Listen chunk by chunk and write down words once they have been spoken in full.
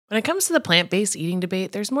When it comes to the plant-based eating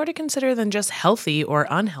debate, there's more to consider than just healthy or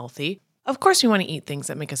unhealthy. Of course, we want to eat things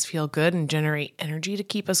that make us feel good and generate energy to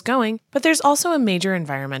keep us going, but there's also a major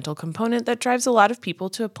environmental component that drives a lot of people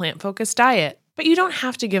to a plant-focused diet. But you don't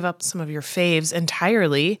have to give up some of your faves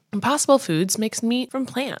entirely. Impossible Foods makes meat from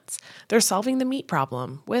plants. They're solving the meat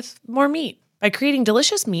problem with more meat. By creating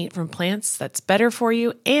delicious meat from plants that's better for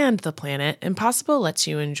you and the planet, Impossible lets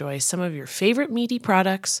you enjoy some of your favorite meaty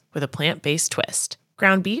products with a plant-based twist.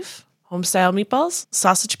 Ground beef, home-style meatballs,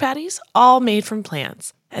 sausage patties, all made from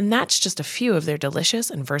plants. And that's just a few of their delicious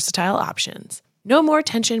and versatile options. No more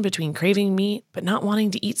tension between craving meat but not wanting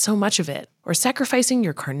to eat so much of it, or sacrificing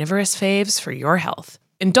your carnivorous faves for your health.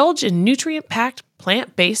 Indulge in nutrient-packed,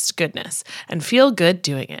 plant-based goodness and feel good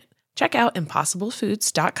doing it. Check out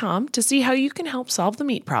impossiblefoods.com to see how you can help solve the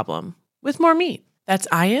meat problem with more meat. That's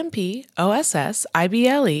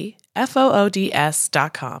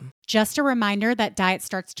IMPOSSIBLEFOODS.com. Just a reminder that Diet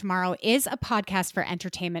Starts Tomorrow is a podcast for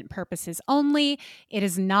entertainment purposes only. It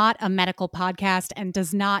is not a medical podcast and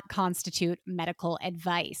does not constitute medical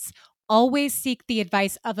advice. Always seek the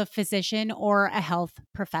advice of a physician or a health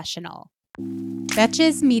professional.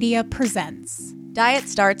 Betches Media presents Diet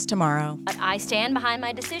Starts Tomorrow. But I stand behind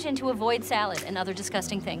my decision to avoid salad and other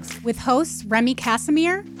disgusting things. with hosts Remy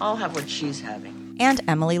Casimir, I'll have what she's having. And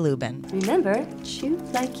Emily Lubin. Remember, chew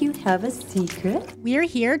like you have a secret. we're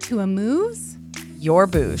here to amuse. Your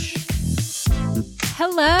boosh.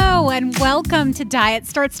 Hello and welcome to Diet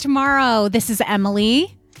Starts Tomorrow. This is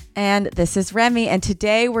Emily. And this is Remy. And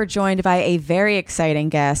today we're joined by a very exciting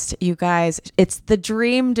guest. You guys, it's the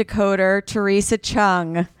dream decoder, Theresa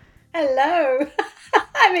Cheung. Hello.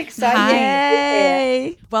 I'm excited. Hi.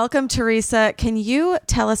 Yay! Welcome, Theresa. Can you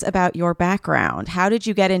tell us about your background? How did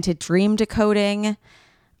you get into dream decoding?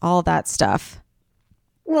 All that stuff.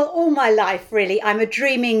 Well, all my life, really, I'm a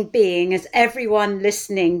dreaming being, as everyone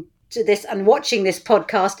listening to this and watching this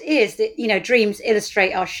podcast is. That, you know, dreams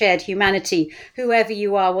illustrate our shared humanity. Whoever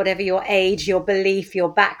you are, whatever your age, your belief, your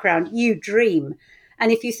background, you dream.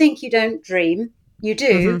 And if you think you don't dream, you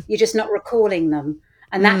do. You're just not recalling them.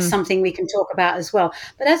 And that's something we can talk about as well.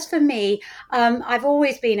 But as for me, I've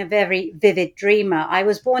always been a very vivid dreamer. I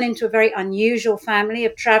was born into a very unusual family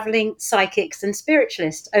of traveling psychics and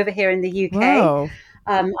spiritualists over here in the UK. Whoa.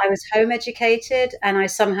 I was home educated and I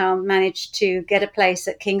somehow managed to get a place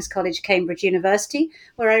at King's College, Cambridge University,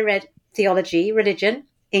 where I read theology, religion,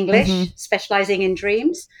 English, specializing in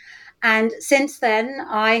dreams. And since then,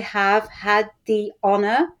 I have had the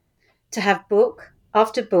honor to have book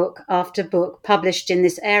after book after book published in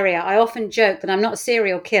this area. I often joke that I'm not a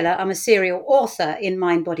serial killer, I'm a serial author in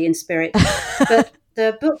mind, body and spirit. But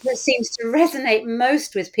the book that seems to resonate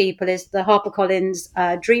most with people is the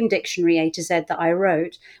HarperCollins Dream Dictionary A to Z that I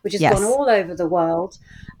wrote, which has gone all over the world,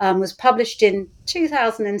 was published in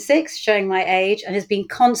 2006, showing my age, and has been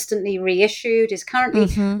constantly reissued, is currently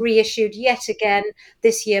reissued yet again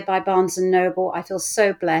this year by Barnes & Noble. I feel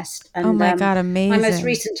so blessed. And, Oh my God, amazing. my most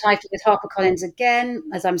recent title with HarperCollins again,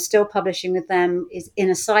 as I'm still publishing with them, is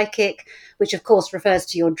Inner Psychic, which of course refers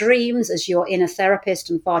to your dreams as your inner therapist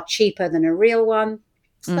and far cheaper than a real one.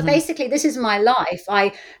 But basically, this is my life.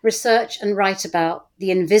 I research and write about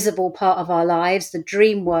the invisible part of our lives, the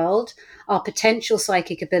dream world, our potential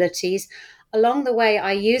psychic abilities. Along the way,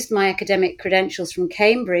 I used my academic credentials from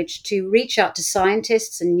Cambridge to reach out to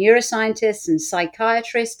scientists and neuroscientists and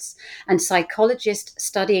psychiatrists and psychologists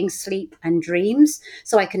studying sleep and dreams,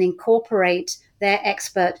 so I can incorporate their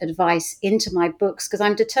expert advice into my books, because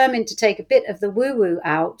I'm determined to take a bit of the woo-woo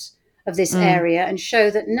out of this area and show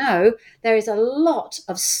that no, there is a lot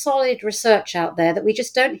of solid research out there that we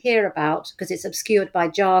just don't hear about because it's obscured by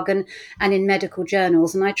jargon and in medical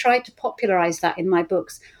journals. And I try to popularize that in my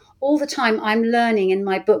books. All the time I'm learning in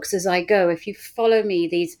my books as I go. If you follow me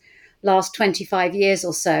these last 25 years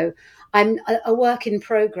or so, I'm a work in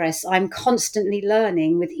progress. I'm constantly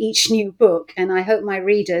learning with each new book, and I hope my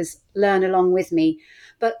readers learn along with me.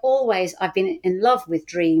 But always I've been in love with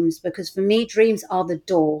dreams, because for me, dreams are the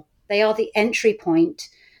door. They are the entry point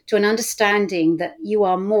to an understanding that you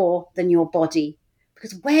are more than your body.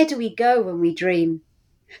 Because where do we go when we dream?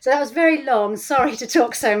 So that was very long. Sorry to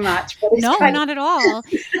talk so much. But it's No, not at all.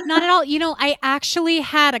 Not at all. You know, I actually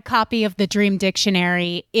had a copy of the Dream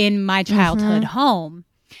Dictionary in my childhood home.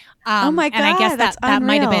 Oh my God, and I guess that's that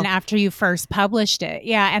might have been unreal. after you first published it.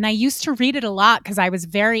 Yeah. And I used to read it a lot because I was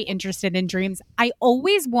very interested in dreams. I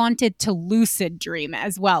always wanted to lucid dream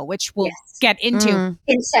as well, which we'll get into.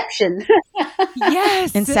 Inception.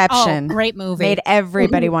 Yes. Inception. Oh, great movie. Made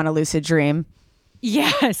everybody want to lucid dream.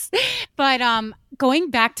 Yes. But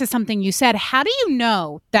going back to something you said, how do you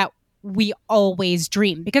know that we always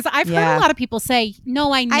dream? Because I've heard Yeah. a lot of people say,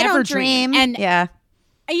 no, I never don't dream. And yeah.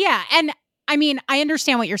 And I mean, I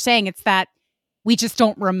understand what you're saying. It's that we just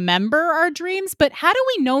don't remember our dreams, but how do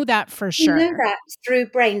we know that for sure? You know that through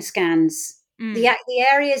brain scans. The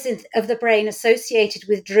areas of the brain associated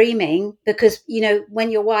with dreaming, because, you know,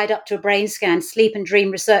 when you're wired up to a brain scan, sleep and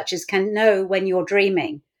dream researchers can know when you're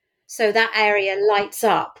dreaming. So that area lights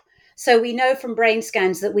up. So we know from brain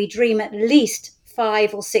scans that we dream at least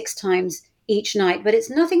 5 or 6 times each night, but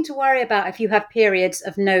it's nothing to worry about if you have periods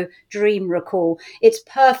of no dream recall. It's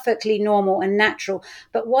perfectly normal and natural.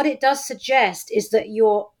 But what it does suggest is that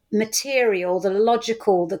your material, the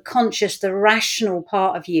logical, the conscious, the rational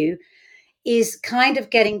part of you is kind of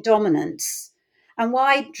getting dominance. And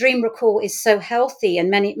why dream recall is so healthy, and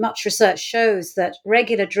much research shows that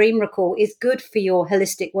regular dream recall is good for your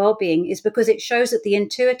holistic well-being, is because it shows that the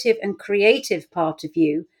intuitive and creative part of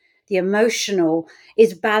you, the emotional,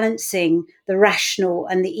 is balancing the rational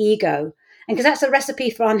and the ego. And because that's a recipe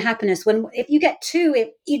for unhappiness. If you get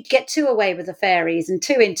too away with the fairies and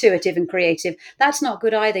too intuitive and creative, that's not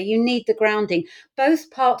good either. You need the grounding. Both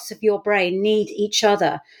parts of your brain need each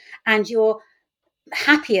other. And you're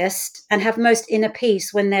happiest and have most inner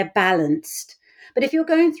peace when they're balanced. But if you're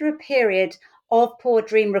going through a period of poor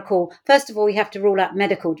dream recall, first of all, you have to rule out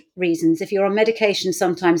medical reasons. If you're on medication,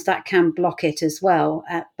 sometimes that can block it as well.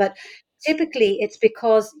 But typically, it's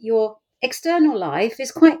because your external life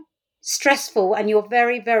is quite stressful and you're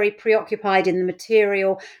very, very preoccupied in the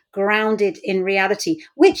material, grounded in reality,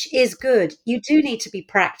 which is good. You do need to be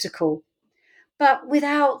practical. But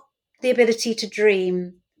without the ability to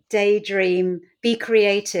dream, daydream, be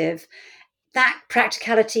creative, that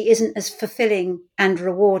practicality isn't as fulfilling and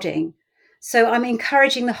rewarding. So I'm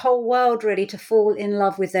encouraging the whole world really to fall in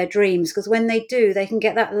love with their dreams, because when they do, they can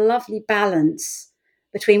get that lovely balance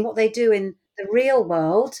between what they do in the real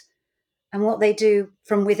world and what they do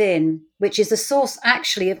from within, which is the source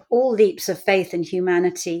actually of all leaps of faith in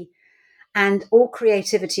humanity and all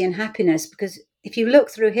creativity and happiness. Because if you look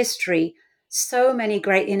through history, so many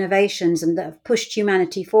great innovations and that have pushed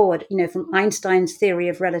humanity forward, you know, from Einstein's theory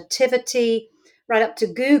of relativity right up to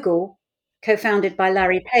Google, co-founded by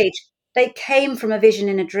Larry Page, they came from a vision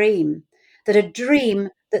in a dream. That a dream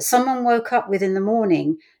that someone woke up with in the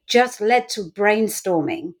morning just led to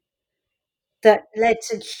brainstorming that led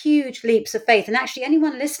to huge leaps of faith. And actually,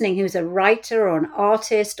 anyone listening who's a writer or an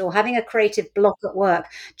artist or having a creative block at work,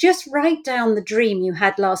 just write down the dream you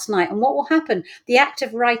had last night. And what will happen? The act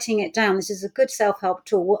of writing it down, this is a good self-help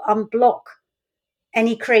tool, will unblock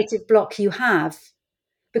any creative block you have,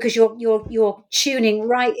 because you're tuning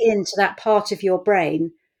right into that part of your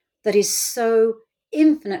brain that is so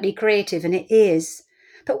infinitely creative, and it is.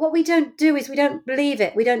 But what we don't do is we don't believe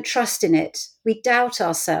it, we don't trust in it, we doubt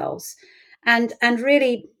ourselves. And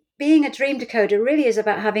really, being a dream decoder really is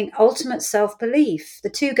about having ultimate self-belief. The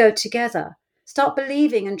two go together. Start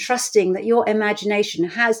believing and trusting that your imagination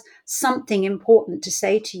has something important to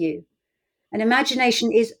say to you. And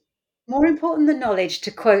imagination is more important than knowledge,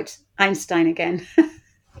 to quote Einstein again.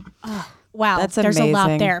 Oh, wow. That's There's a lot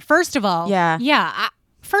amazing. there. First of all, Yeah.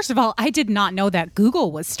 first of all, I did not know that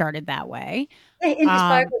Google was started that way. In his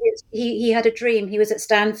biography, he had a dream. He was at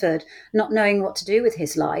Stanford, not knowing what to do with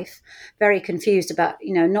his life, very confused about,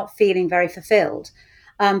 not feeling very fulfilled.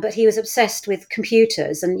 But he was obsessed with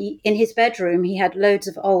computers. And in his bedroom, he had loads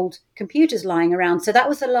of old computers lying around. So that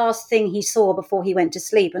was the last thing he saw before he went to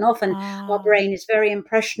sleep. And often our brain is very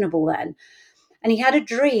impressionable then. And he had a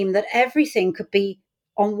dream that everything could be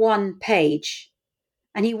on one page.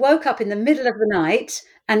 And he woke up in the middle of the night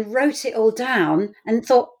and wrote it all down and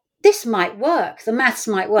thought, this might work. The maths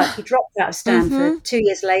might work. He dropped out of Stanford 2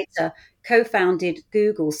 years later, co-founded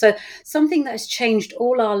Google. So something that has changed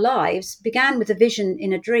all our lives began with a vision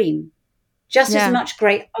in a dream. Just as much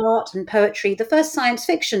great art and poetry. The first science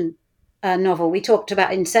fiction novel we talked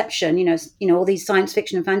about, Inception, all these science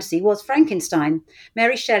fiction and fantasy, was Frankenstein.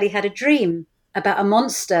 Mary Shelley had a dream about a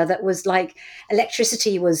monster that was like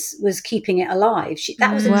electricity was keeping it alive.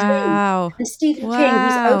 That was a dream. And Stephen King,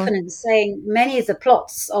 he's open and saying many of the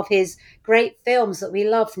plots of his great films that we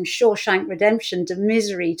love, from Shawshank Redemption to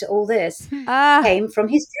Misery to all this, came from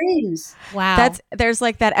his dreams. Wow. There's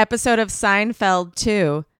like that episode of Seinfeld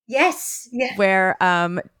too. Yes. Yeah. Where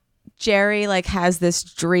Jerry has this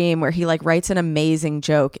dream where he writes an amazing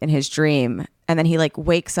joke in his dream, and then he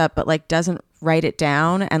wakes up but doesn't write it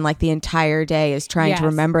down, and the entire day is trying to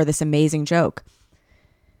remember this amazing joke.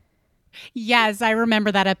 Yes, I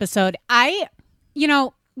remember that episode.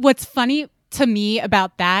 What's funny to me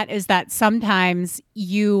about that is that sometimes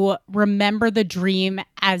you remember the dream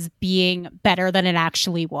as being better than it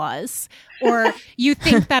actually was. Or you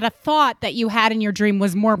think that a thought that you had in your dream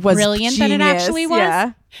was more brilliant than it actually was.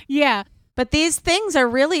 Yeah. Yeah. But these things are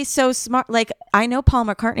really so smart. Like, I know Paul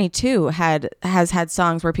McCartney too has had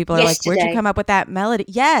songs where people are like, "Where'd you come up with that melody?"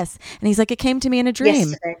 Yes, and he's like, "It came to me in a dream."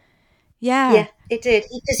 Yesterday. Yeah, it did,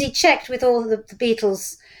 because he checked with all the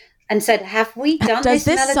Beatles and said, "Have we done Does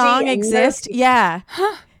this melody?" song exist? Yeah,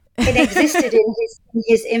 it existed in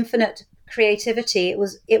his infinite creativity.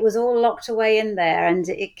 It was all locked away in there, and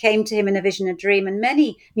it came to him in a vision, a dream. And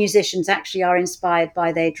many musicians actually are inspired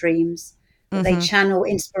by their dreams. They channel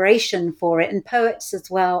inspiration for it, and poets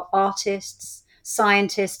as well, artists,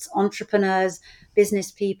 scientists, entrepreneurs,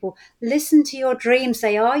 business people. Listen to your dreams.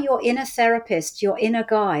 They are your inner therapist, your inner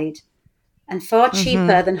guide, and far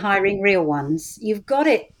cheaper than hiring real ones. You've got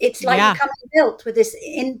it. It's like you come built with this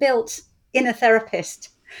inbuilt inner therapist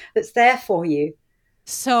that's there for you.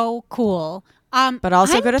 So cool. But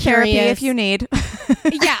also go to therapy if you need.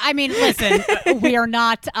 Yeah, I mean, listen, we are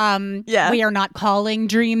not calling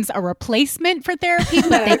dreams a replacement for therapy,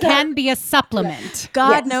 but they can be a supplement.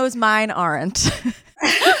 God knows mine aren't. You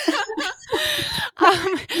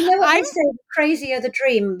know what I say? The crazier the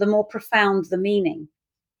dream, the more profound the meaning.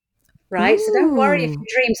 Right? Ooh. So don't worry if your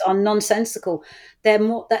dreams are nonsensical. They're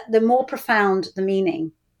more profound the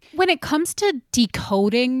meaning. When it comes to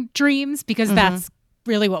decoding dreams, because that's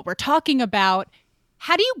really what we're talking about,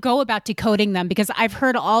 how do you go about decoding them? Because I've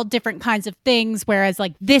heard all different kinds of things, whereas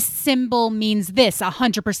like this symbol means this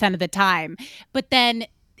 100% of the time, but then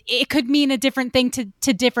it could mean a different thing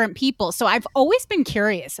to different people. So I've always been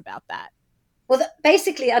curious about that. Well,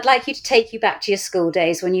 basically, I'd like you to take you back to your school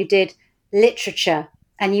days when you did literature.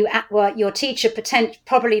 And your teacher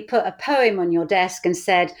probably put a poem on your desk and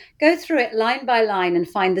said, go through it line by line and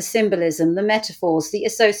find the symbolism, the metaphors, the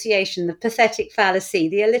association, the pathetic fallacy,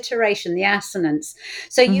 the alliteration, the assonance.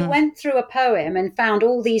 So you went through a poem and found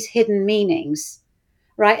all these hidden meanings,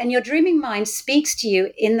 right? And your dreaming mind speaks to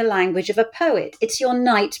you in the language of a poet. It's your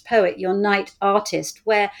night poet, your night artist,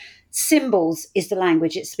 where symbols is the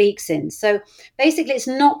language it speaks in. So basically, it's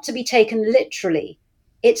not to be taken literally.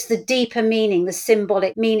 It's the deeper meaning, the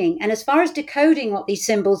symbolic meaning. And as far as decoding what these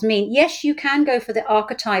symbols mean, yes, you can go for the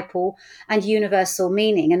archetypal and universal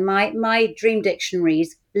meaning. And my dream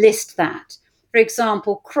dictionaries list that. For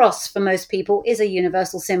example, cross for most people is a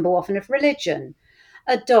universal symbol, often of religion,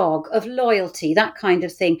 a dog, of loyalty, that kind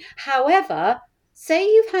of thing. However, say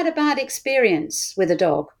you've had a bad experience with a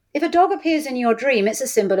dog. If a dog appears in your dream, it's a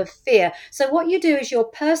symbol of fear. So what you do is your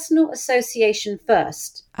personal association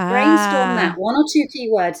first. Brainstorm that, 1 or 2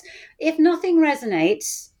 keywords. If nothing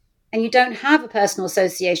resonates and you don't have a personal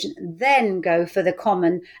association, then go for the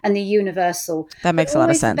common and the universal. That makes a lot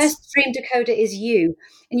of sense. The best dream decoder is you.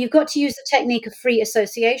 And you've got to use the technique of free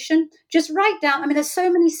association. Just write down, there's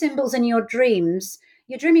so many symbols in your dreams.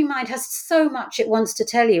 Your dreaming mind has so much it wants to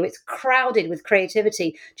tell you. It's crowded with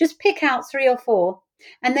creativity. Just pick out 3 or 4.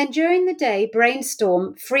 And then during the day,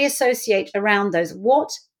 brainstorm, free associate around those. What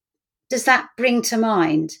does that bring to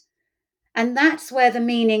mind? And that's where the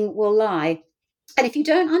meaning will lie. And if you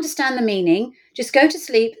don't understand the meaning, just go to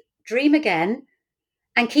sleep, dream again,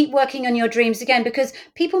 and keep working on your dreams again, because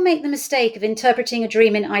people make the mistake of interpreting a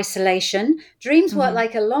dream in isolation. Dreams work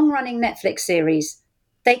like a long-running Netflix series.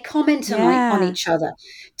 They comment on each other.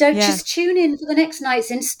 Don't just tune in for the next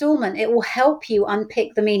night's installment. It will help you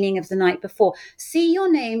unpick the meaning of the night before. See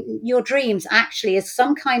your dreams actually as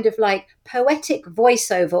some kind of like poetic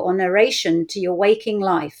voiceover or narration to your waking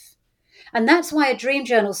life. And that's why a dream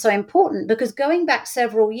journal is so important, because going back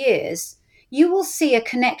several years, you will see a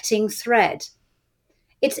connecting thread.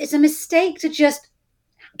 It's a mistake to just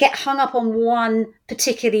get hung up on one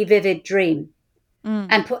particularly vivid dream.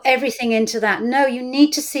 And put everything into that. No, you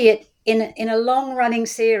need to see it in a long-running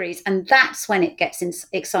series, and that's when it gets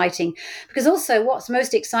exciting. Because also what's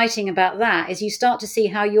most exciting about that is you start to see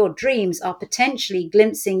how your dreams are potentially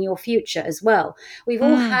glimpsing your future as well. We've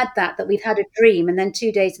all had that we've had a dream, and then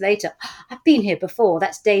 2 days later, I've been here before.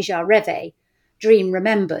 That's déjà rêvé, dream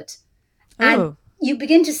remembered. And you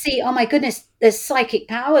begin to see, oh my goodness, there's psychic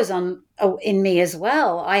powers in me as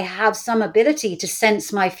well. I have some ability to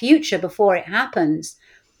sense my future before it happens.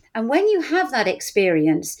 And when you have that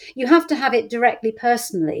experience, you have to have it directly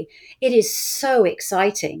personally. It is so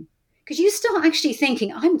exciting because you start actually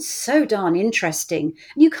thinking, I'm so darn interesting.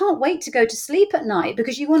 And you can't wait to go to sleep at night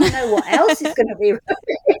because you want to know what else is going to be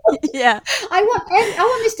revealed. Yeah. I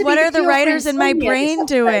want this to be what are the writers in my brain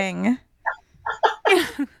doing?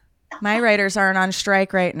 My writers aren't on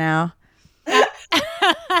strike right now.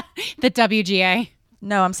 The WGA.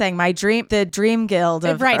 No, I'm saying the Dream Guild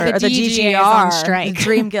of right, or the the DGA DGR, is on strike. the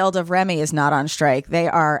Dream Guild of Remy is not on strike. They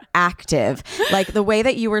are active. Like the way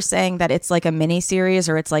that you were saying that it's like a mini series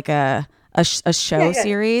or it's like a show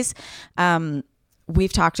series.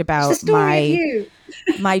 We've talked about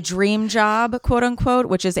my dream job, quote unquote,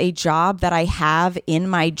 which is a job that I have in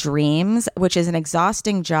my dreams, which is an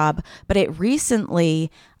exhausting job. But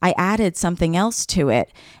I added something else to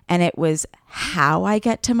it, and it was how I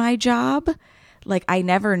get to my job. Like I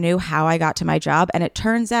never knew how I got to my job. And it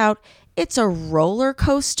turns out it's a roller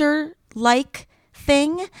coaster like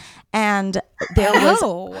thing. And there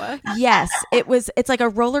was, it's like a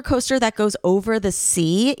roller coaster that goes over the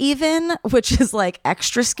sea even, which is like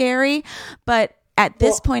extra scary. But at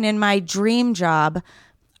this point in my dream job,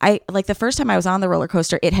 I like the first time I was on the roller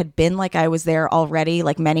coaster, it had been like I was there already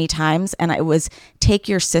like many times. And it was take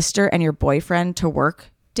your sister and your boyfriend to work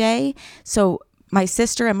day. So my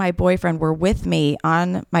sister and my boyfriend were with me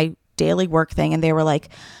on my daily work thing. And they were like,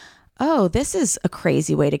 oh, this is a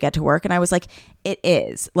crazy way to get to work. And I was like, it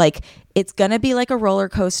is. Like, it's going to be like a roller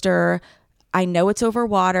coaster. I know it's over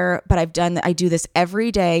water, but I do this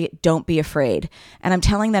every day. Don't be afraid. And I'm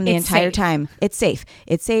telling them the entire time, it's safe.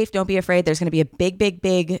 It's safe. Don't be afraid. There's going to be a big, big,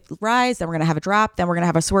 big rise. Then we're going to have a drop. Then we're going to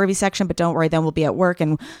have a swervy section, but don't worry. Then we'll be at work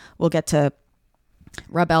and we'll get to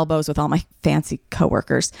rub elbows with all my fancy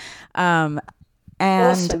coworkers. And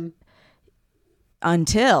awesome.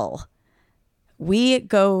 Until we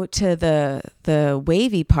go to the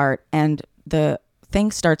wavy part and the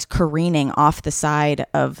thing starts careening off the side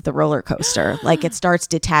of the roller coaster. Like it starts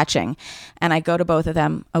detaching. And I go to both of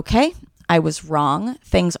them. Okay, I was wrong.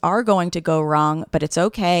 Things are going to go wrong, but it's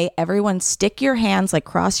okay. Everyone stick your hands, like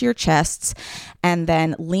cross your chests, and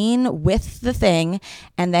then lean with the thing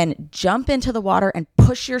and then jump into the water and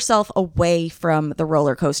push yourself away from the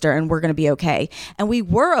roller coaster and we're going to be okay. And we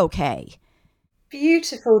were okay.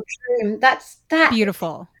 Beautiful dream. That's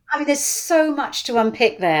beautiful. I mean, there's so much to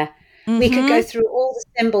unpick there. Mm-hmm. We could go through all the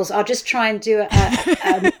symbols. I'll just try and do a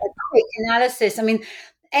quick analysis. I mean,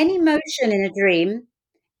 any motion in a dream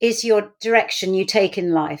is your direction you take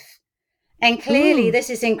in life. And clearly this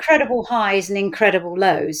is incredible highs and incredible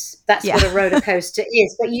lows. That's what a roller coaster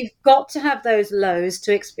is. But you've got to have those lows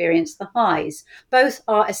to experience the highs. Both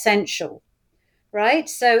are essential, right?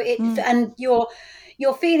 So and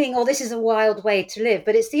you're feeling, oh, this is a wild way to live,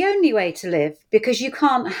 but it's the only way to live because you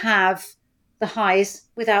can't have the highs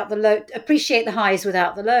without the low, appreciate the highs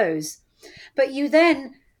without the lows. But you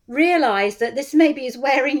then realize that this maybe is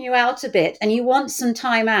wearing you out a bit and you want some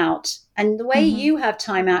time out. And the way you have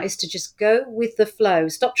time out is to just go with the flow.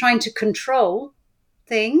 Stop trying to control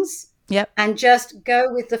things. Yep. And just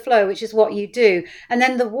go with the flow, which is what you do. And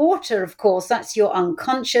then the water, of course, that's your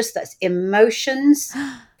unconscious, that's emotions,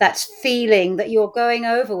 that's feeling that you're going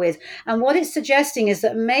over with. And what it's suggesting is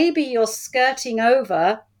that maybe you're skirting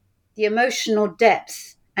over the emotional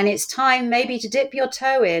depth and it's time maybe to dip your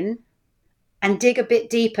toe in and dig a bit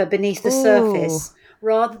deeper beneath the surface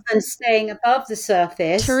rather than staying above the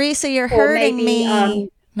surface. Teresa, you're hurting me.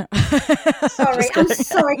 No. Sorry, I'm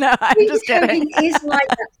sorry. No, I'm just kidding. Is like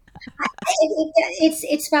that.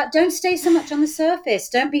 It's about don't stay so much on the surface.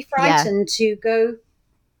 Don't be frightened to go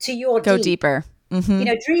to your deep. Deeper. Mm-hmm. You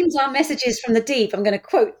know, dreams are messages from the deep. I'm going to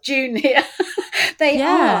quote June here. They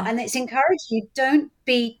are, and it's encouraging you. Don't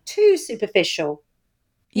be too superficial.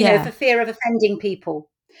 You know, for fear of offending people.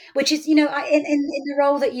 Which is, you know, in the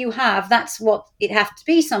role that you have, that's what it has to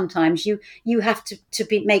be. Sometimes you have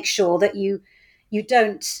to make sure that you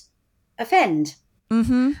don't offend.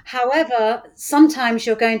 Mm-hmm. However, sometimes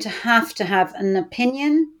you're going to have an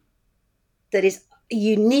opinion that is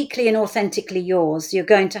uniquely and authentically yours. You're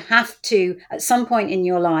going to have to, at some point in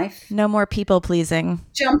your life, no more people pleasing.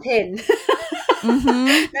 Jump in.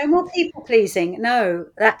 No more people pleasing. No,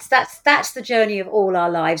 that's the journey of all our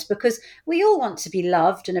lives because we all want to be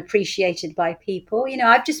loved and appreciated by people. You know,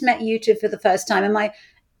 I've just met you two for the first time, and my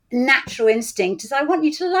natural instinct is I want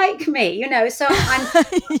you to like me, you know, so I'm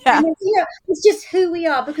you know, it's just who we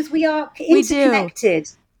are because we are interconnected.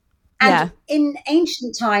 And in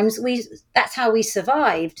ancient times that's how we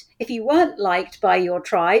survived. If you weren't liked by your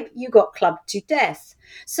tribe, you got clubbed to death.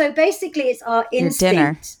 So basically it's our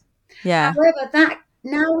instinct. However, that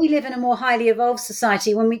now we live in a more highly evolved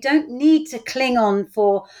society when we don't need to cling on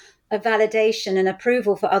for a validation and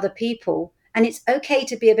approval for other people, and it's okay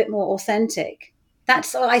to be a bit more authentic.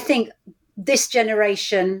 That's I think this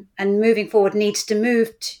generation and moving forward needs to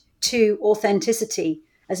move to authenticity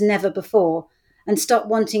as never before and stop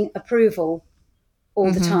wanting approval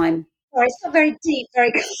all the time. Sorry, it's not very deep,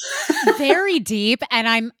 very deep. And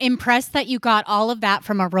I'm impressed that you got all of that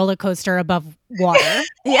from a roller coaster above water.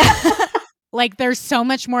 Like there's so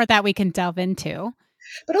much more that we can delve into.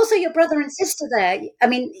 But also your brother and sister there. I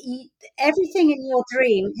mean, everything in your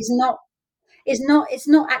dream it's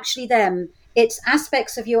not actually them. It's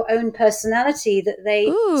aspects of your own personality that they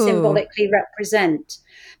symbolically represent.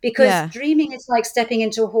 Because dreaming is like stepping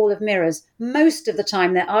into a hall of mirrors. Most of the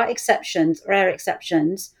time, there are exceptions, rare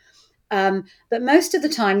exceptions. But most of the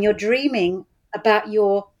time, you're dreaming about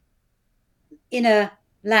your inner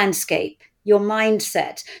landscape, your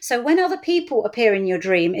mindset. So when other people appear in your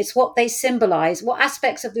dream, it's what they symbolize, what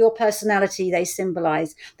aspects of your personality they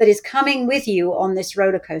symbolize that is coming with you on this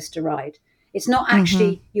roller coaster ride. It's not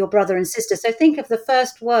actually your brother and sister. So think of the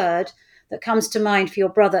first word that comes to mind for your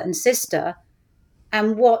brother and sister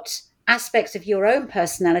and what aspects of your own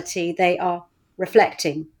personality they are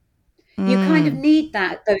reflecting. You kind of need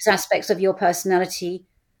those aspects of your personality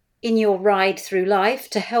in your ride through life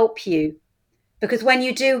to help you. Because when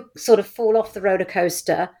you do sort of fall off the roller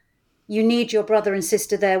coaster, you need your brother and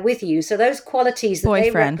sister there with you. So those qualities that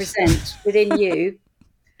they represent within you,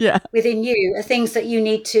 within you are things that you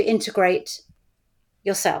need to integrate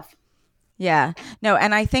yourself. Yeah. No,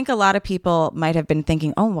 and I think a lot of people might have been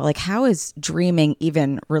thinking, oh, well, like, how is dreaming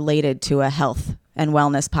even related to a health and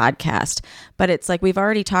wellness podcast? But it's like we've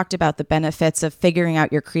already talked about the benefits of figuring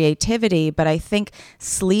out your creativity. But I think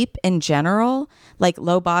sleep in general, like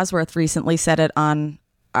Lo Bosworth recently said it on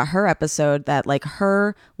her episode that like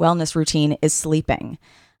her wellness routine is sleeping.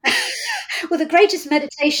 Well, the greatest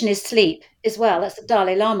meditation is sleep as well. That's the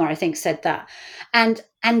Dalai Lama, I think, said that. And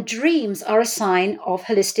dreams are a sign of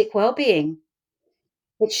holistic well-being.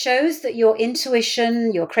 It shows that your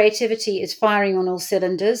intuition, your creativity is firing on all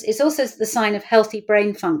cylinders. It's also the sign of healthy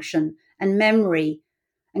brain function and memory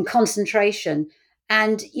and concentration.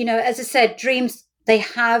 And, you know, as I said, dreams, they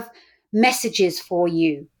have messages for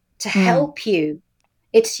you to help you.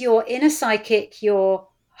 It's your inner psychic, your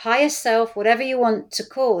higher self, whatever you want to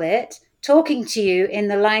call it, talking to you in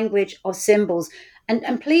the language of symbols.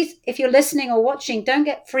 And please, if you're listening or watching, don't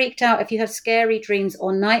get freaked out if you have scary dreams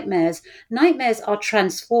or nightmares. Nightmares are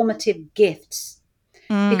transformative gifts.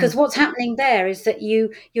 Because what's happening there is that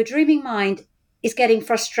your dreaming mind is getting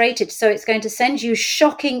frustrated. So it's going to send you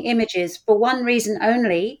shocking images for one reason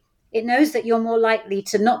only. It knows that you're more likely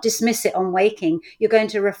to not dismiss it on waking. You're going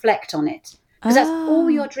to reflect on it. Because that's all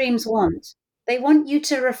your dreams want. They want you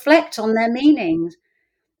to reflect on their meanings.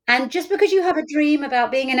 And just because you have a dream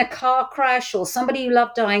about being in a car crash or somebody you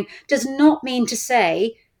love dying does not mean to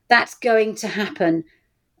say that's going to happen.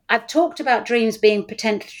 I've talked about dreams being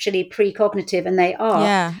potentially precognitive, and they are.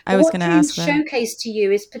 Yeah, I was going to ask that. What dreams showcase to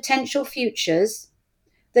you is potential futures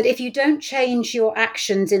that if you don't change your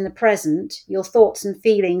actions in the present, your thoughts and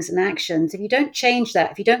feelings and actions, if you don't change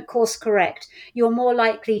that, if you don't course correct, you're more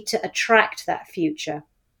likely to attract that future.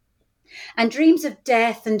 And dreams of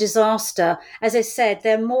death and disaster, as I said,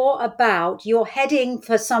 they're more about you're heading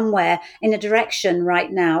for somewhere in a direction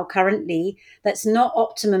right now, currently, that's not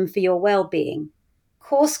optimum for your well-being.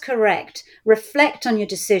 Course correct, reflect on your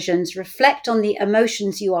decisions, reflect on the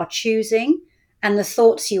emotions you are choosing and the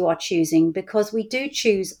thoughts you are choosing, because we do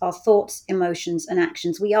choose our thoughts, emotions, and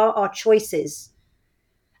actions. We are our choices.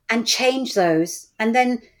 And change those, and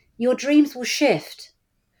then your dreams will shift.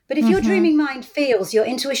 But if your dreaming mind feels, your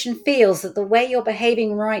intuition feels that the way you're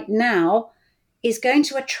behaving right now is going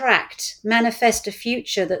to manifest a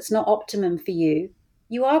future that's not optimum for you,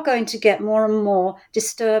 you are going to get more and more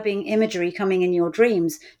disturbing imagery coming in your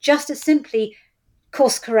dreams. Just as simply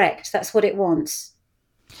course correct. That's what it wants.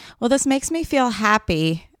 Well, this makes me feel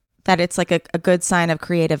happy that it's like a good sign of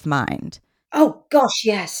creative mind. Oh, gosh,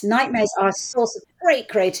 yes. Nightmares are a source of great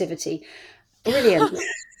creativity. Brilliant.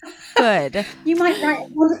 Good. You might write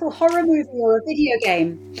a wonderful horror movie or a video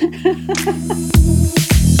game.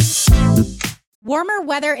 Warmer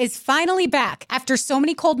weather is finally back. After so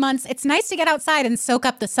many cold months, it's nice to get outside and soak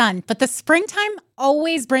up the sun. But the springtime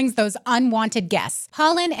always brings those unwanted guests,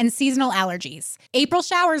 pollen and seasonal allergies. April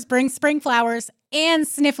showers bring spring flowers and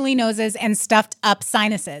sniffly noses and stuffed up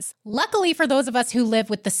sinuses. Luckily for those of us who live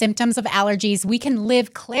with the symptoms of allergies, we can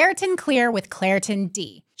live Claritin Clear with Claritin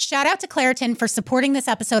D. Shout out to Claritin for supporting this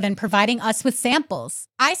episode and providing us with samples.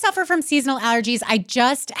 I suffer from seasonal allergies. I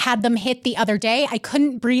just had them hit the other day. I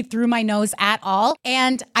couldn't breathe through my nose at all.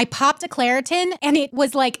 And I popped a Claritin and it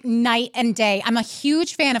was like night and day. I'm a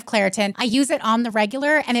huge fan of Claritin. I use it on the the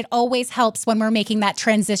regular, and it always helps when we're making that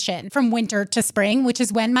transition from winter to spring, which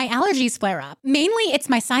is when my allergies flare up. Mainly, it's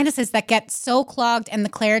my sinuses that get so clogged, and the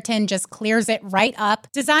Claritin just clears it right up.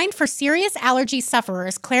 Designed for serious allergy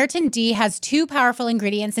sufferers, Claritin D has 2 powerful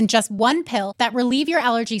ingredients in just 1 pill that relieve your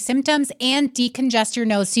allergy symptoms and decongest your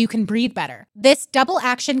nose so you can breathe better. This double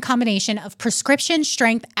action combination of prescription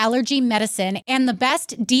strength allergy medicine and the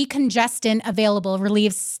best decongestant available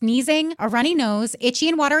relieves sneezing, a runny nose, itchy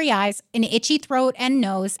and watery eyes, an itchy throat and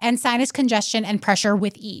nose, and sinus congestion and pressure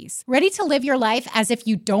with ease. Ready to live your life as if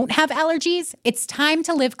you don't have allergies? It's time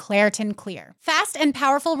to live Claritin Clear. Fast and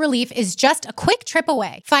powerful relief is just a quick trip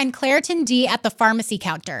away. Find Claritin D at the pharmacy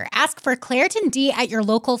counter. Ask for Claritin D at your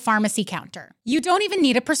local pharmacy counter. You don't even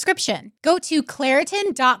need a prescription. Go to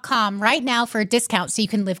Claritin.com right now for a discount so you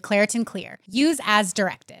can live Claritin Clear. Use as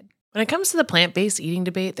directed. When it comes to the plant-based eating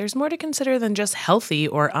debate, there's more to consider than just healthy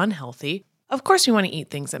or unhealthy. Of course, we want to eat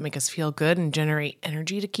things that make us feel good and generate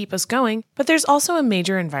energy to keep us going, but there's also a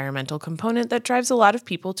major environmental component that drives a lot of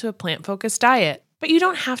people to a plant-focused diet. But you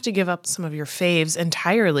don't have to give up some of your faves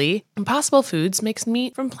entirely. Impossible Foods makes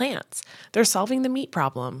meat from plants. They're solving the meat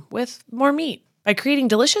problem with more meat. By creating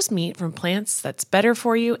delicious meat from plants that's better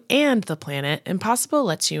for you and the planet, Impossible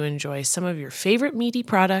lets you enjoy some of your favorite meaty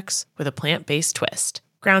products with a plant-based twist.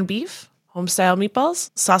 Ground beef, home-style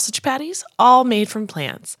meatballs, sausage patties, all made from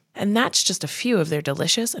plants. And that's just a few of their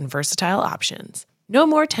delicious and versatile options. No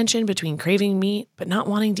more tension between craving meat but not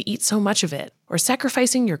wanting to eat so much of it, or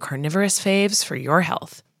sacrificing your carnivorous faves for your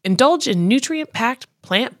health. Indulge in nutrient-packed,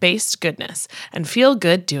 plant-based goodness and feel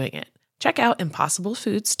good doing it. Check out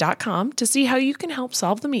ImpossibleFoods.com to see how you can help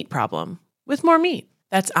solve the meat problem with more meat.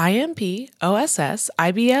 That's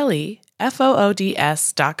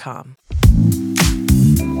ImpossibleFoods.com.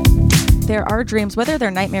 There are dreams, whether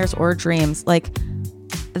they're nightmares or dreams, like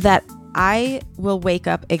that I will wake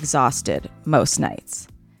up exhausted most nights.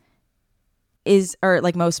 Or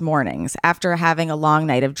like most mornings after having a long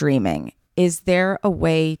night of dreaming. Is there a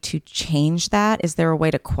way to change that? Is there a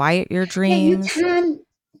way to quiet your dreams? Yeah, you can.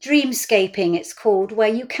 Dreamscaping, it's called, where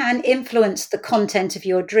you can influence the content of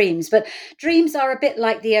your dreams. But dreams are a bit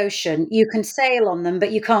like the ocean. You can sail on them,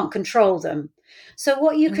 but you can't control them. So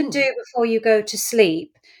what you can do before you go to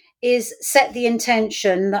sleep is set the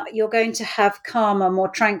intention that you're going to have calmer, more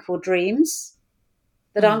tranquil dreams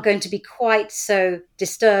that aren't going to be quite so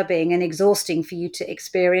disturbing and exhausting for you to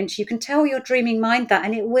experience. You can tell your dreaming mind that,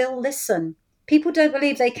 and it will listen. People don't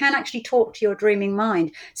believe they can actually talk to your dreaming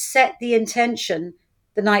mind. Set the intention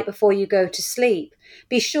the night before you go to sleep.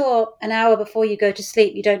 Be sure an hour before you go to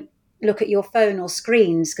sleep, you don't look at your phone or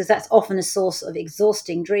screens, because that's often a source of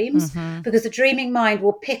exhausting dreams, because the dreaming mind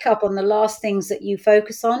will pick up on the last things that you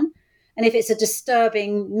focus on. And if it's a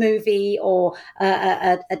disturbing movie or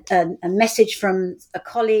a message from a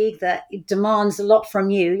colleague that demands a lot from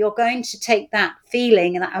you, you're going to take that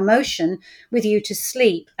feeling and that emotion with you to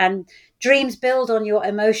sleep. And dreams build on your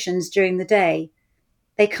emotions during the day.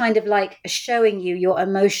 They kind of like are showing you your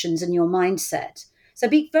emotions and your mindset. So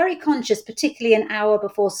be very conscious, particularly an hour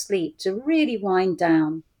before sleep, to really wind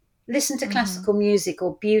down. Listen to classical music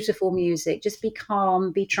or beautiful music. Just be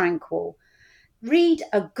calm, be tranquil. Read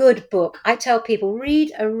a good book. I tell people,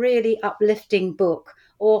 read a really uplifting book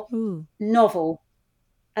or novel,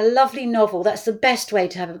 a lovely novel. That's the best way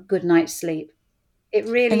to have a good night's sleep. It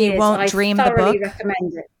really and you is. Won't I dream thoroughly the book?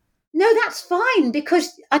 recommend it. No, that's fine,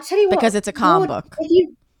 because I tell you what. Because it's a calm book.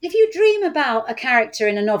 If you dream about a character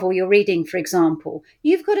in a novel you're reading, for example,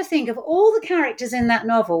 you've got to think of all the characters in that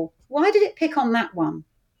novel. Why did it pick on that one?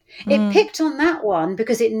 It picked on that one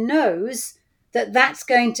because it knows that that's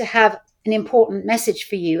going to have an important message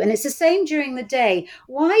for you. And it's the same during the day.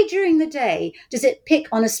 Why during the day does it pick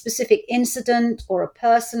on a specific incident or a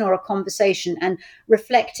person or a conversation and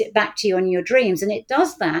reflect it back to you in your dreams? And it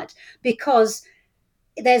does that because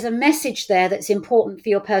there's a message there that's important for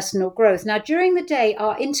your personal growth. Now, during the day,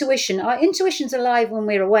 our intuition's alive when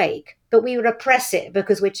we're awake, but we repress it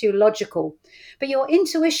because we're too logical. But your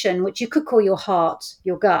intuition, which you could call your heart,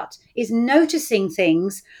 your gut, is noticing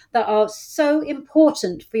things that are so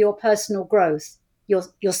important for your personal growth,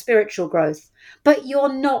 your spiritual growth. But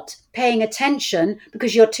you're not paying attention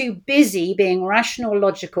because you're too busy being rational,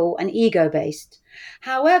 logical, and ego-based.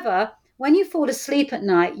 However, when you fall asleep at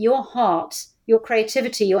night, your heart, your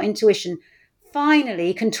creativity, your intuition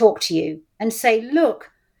finally can talk to you and say,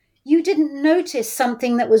 look, you didn't notice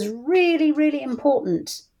something that was really, really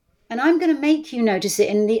important. And I'm going to make you notice it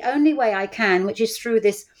in the only way I can, which is through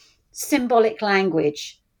this symbolic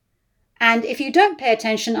language. And if you don't pay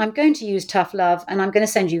attention, I'm going to use tough love, and I'm going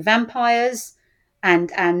to send you vampires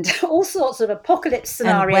and all sorts of apocalypse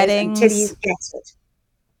scenarios until you get it.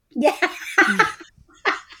 Yeah.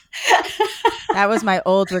 That was my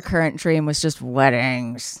old recurrent dream, was just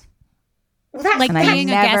weddings. Well, that's like being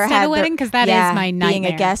a guest at a wedding, because that is my nightmare. Being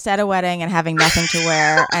a guest at a wedding and having nothing to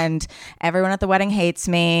wear, and everyone at the wedding hates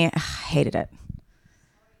me. Ugh, hated it.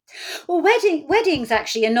 Well, weddings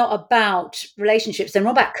actually are not about relationships; they're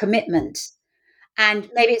more about commitment. And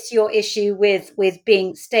maybe it's your issue with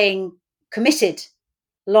staying committed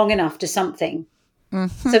long enough to something.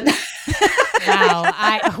 Mm-hmm. So.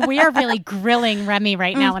 Wow, we are really grilling Remy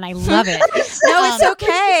right now, and I love it. No, it's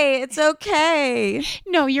okay. It's okay.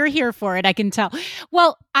 No, you're here for it. I can tell.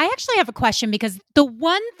 Well, I actually have a question, because the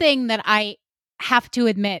one thing that I have to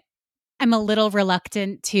admit I'm a little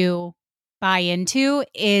reluctant to buy into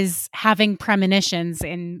is having premonitions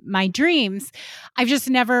in my dreams. I've just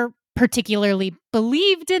never particularly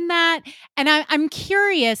believed in that. And I'm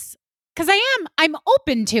curious, because I'm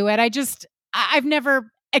open to it. I've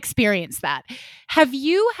never experienced that. Have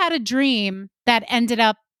you had a dream that ended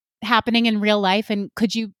up happening in real life? And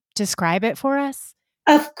could you describe it for us?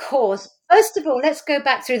 Of course. First of all, let's go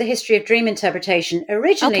back through the history of dream interpretation.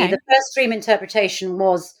 Originally, the first dream interpretation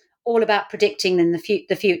was all about predicting in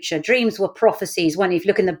the future. Dreams were prophecies, when if you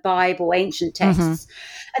look in the Bible, ancient texts.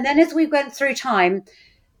 And then as we went through time,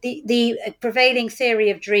 the prevailing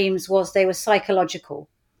theory of dreams was they were psychological.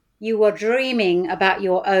 You were dreaming about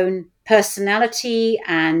your own personality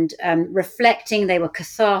and reflecting. They were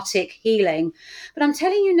cathartic, healing. But I'm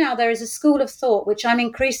telling you now, there is a school of thought, which I'm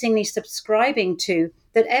increasingly subscribing to,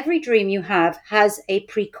 that every dream you have has a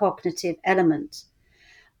precognitive element.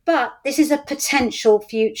 But this is a potential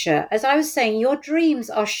future. As I was saying, your dreams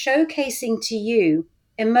are showcasing to you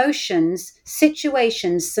emotions,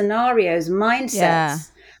 situations, scenarios,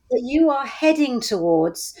 mindsets that you are heading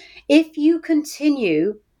towards if you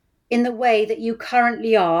continue in the way that you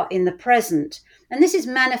currently are in the present. And this is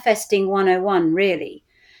manifesting 101, really.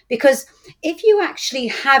 Because if you actually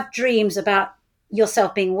have dreams about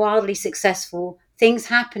yourself being wildly successful, things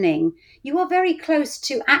happening, you are very close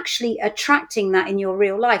to actually attracting that in your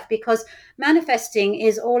real life, because manifesting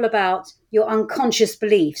is all about your unconscious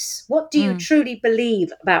beliefs. What do you truly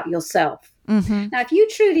believe about yourself? Now, if you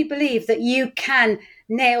truly believe that you can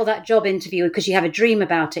nail that job interview because you have a dream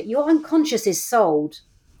about it, your unconscious is sold.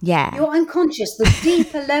 Yeah. Your unconscious, the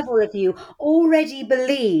deeper level of you, already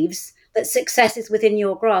believes that success is within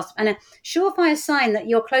your grasp. And a surefire sign that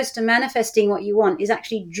you're close to manifesting what you want is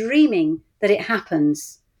actually dreaming that it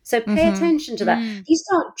happens. So pay attention to that. If you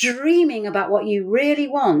start dreaming about what you really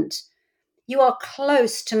want, you are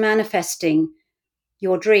close to manifesting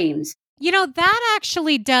your dreams. You know, that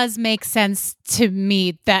actually does make sense to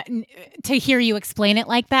me, that to hear you explain it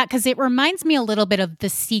like that, because it reminds me a little bit of The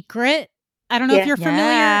Secret. I don't know if you're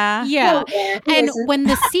familiar. Yeah. And when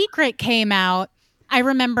The Secret came out, I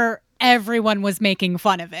remember everyone was making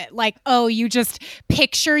fun of it. Like, oh, you just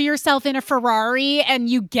picture yourself in a Ferrari and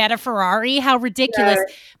you get a Ferrari. How ridiculous.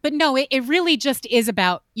 Yeah. But no, it really just is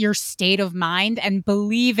about your state of mind and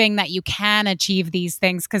believing that you can achieve these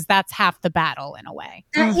things, because that's half the battle in a way.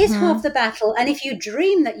 That is half the battle. And if you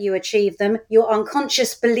dream that you achieve them, your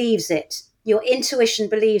unconscious believes it. Your intuition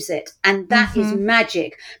believes it. And that is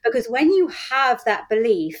magic, because when you have that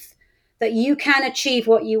belief that you can achieve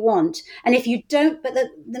what you want, and if you don't, but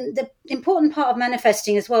the important part of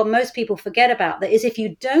manifesting as well, most people forget about that, is if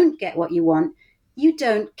you don't get what you want, you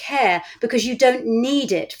don't care, because you don't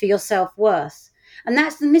need it for your self-worth. And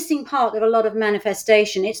that's the missing part of a lot of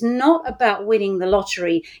manifestation. It's not about winning the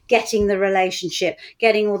lottery, getting the relationship,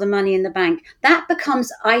 getting all the money in the bank. That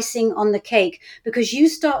becomes icing on the cake, because you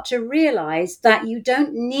start to realize that you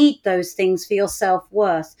don't need those things for your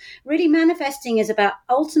self-worth. Really, manifesting is about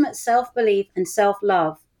ultimate self-belief and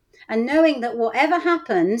self-love, and knowing that whatever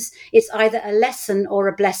happens, it's either a lesson or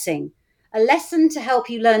a blessing. A lesson to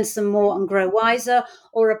help you learn some more and grow wiser,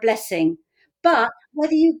 or a blessing. But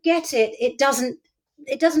whether you get it, it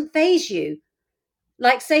doesn't faze you.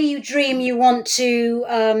 Like, say you dream you want to,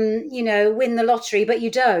 win the lottery, but you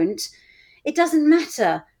don't. It doesn't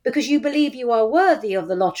matter, because you believe you are worthy of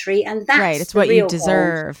the lottery, and that's right. It's what you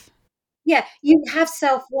deserve. Gold. Yeah, you have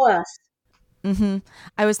self-worth.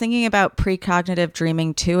 I was thinking about precognitive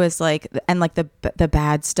dreaming too, as like, and like the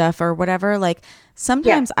bad stuff or whatever. Like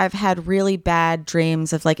sometimes I've had really bad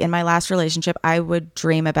dreams of, like, in my last relationship, I would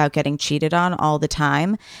dream about getting cheated on all the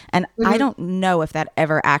time. And I don't know if that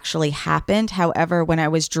ever actually happened. However, when I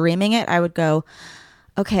was dreaming it, I would go,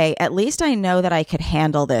 okay, at least I know that I could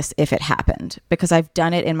handle this if it happened, because I've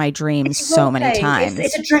done it in my dreams so many times.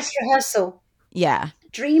 It's a dress rehearsal. Yeah.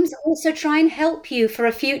 Dreams also try and help you for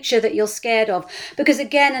a future that you're scared of. Because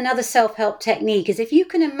again, another self-help technique is, if you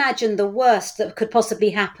can imagine the worst that could possibly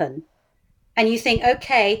happen, and you think,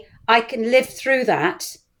 okay, I can live through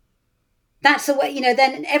that, that's a way,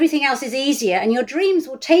 then everything else is easier. And your dreams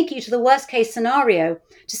will take you to the worst case scenario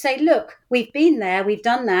to say, look, we've been there, we've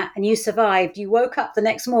done that, and you survived. You woke up the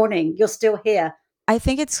next morning, you're still here. I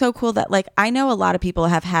think it's so cool that, like, I know a lot of people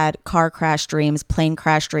have had car crash dreams, plane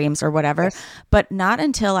crash dreams, or whatever, yes. But not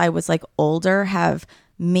until I was like older have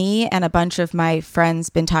me and a bunch of my friends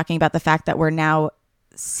been talking about the fact that we're now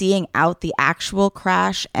seeing out the actual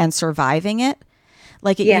crash and surviving it.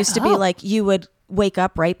 Like it used to be like you would wake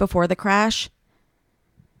up right before the crash.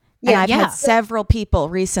 And I've had several people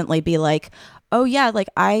recently be like, oh yeah, like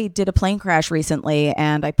I did a plane crash recently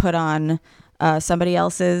and I put on somebody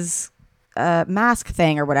else's mask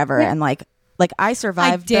thing or whatever, and like I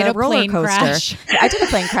survived the roller coaster. I did a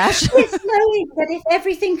plane crash. It's knowing that if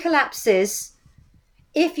everything collapses,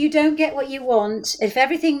 if you don't get what you want, if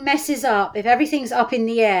everything messes up, if everything's up in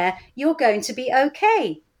the air, you're going to be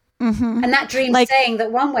okay. Mm-hmm. And that dream saying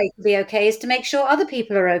that one way to be okay is to make sure other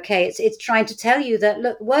people are okay. It's trying to tell you that,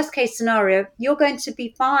 look, worst case scenario, you're going to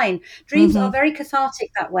be fine. Dreams are very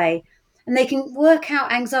cathartic that way. And they can work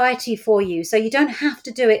out anxiety for you. So you don't have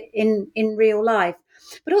to do it in real life.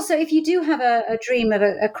 But also, if you do have a dream of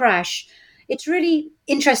a crash, it's really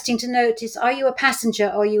interesting to notice, are you a passenger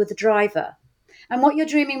or are you the driver? And what your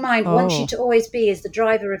dreaming mind wants you to always be is the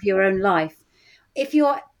driver of your own life. If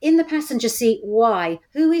you're in the passenger seat, why?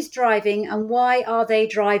 Who is driving and why are they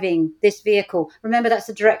driving this vehicle? Remember, that's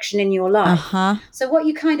the direction in your life. Uh-huh. So what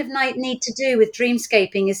you kind of need to do with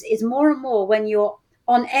dreamscaping is more and more when you're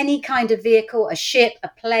on any kind of vehicle, a ship, a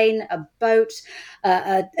plane, a boat,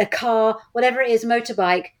 a car, whatever it is,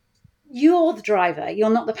 motorbike, you're the driver. You're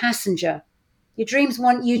not the passenger. Your dreams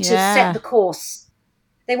want you to set the course.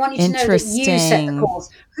 They want you to know that you set the course.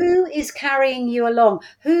 Who is carrying you along?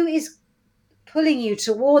 Who is pulling you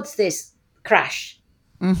towards this crash?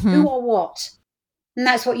 Mm-hmm. Who or what? And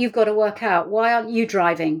that's what you've got to work out. Why aren't you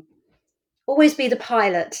driving? Always be the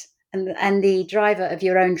pilot and the driver of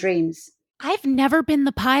your own dreams. I've never been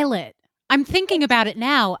the pilot. I'm thinking about it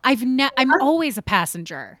now. I'm always a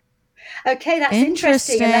passenger. Okay, that's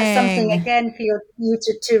interesting. And that's something, again, for you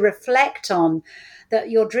to reflect on, that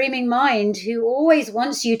your dreaming mind, who always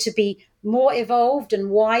wants you to be more evolved and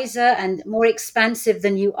wiser and more expansive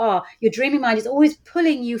than you are, your dreaming mind is always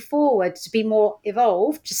pulling you forward to be more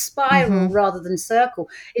evolved, to spiral rather than circle,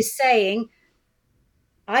 is saying,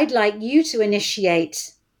 I'd like you to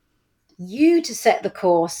initiate, you to set the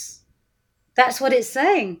course. That's what it's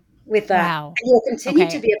saying with that. Wow. And you'll continue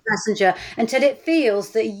to be a passenger until it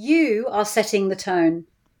feels that you are setting the tone.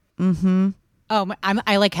 Mm-hmm. Oh,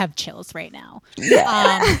 I like have chills right now.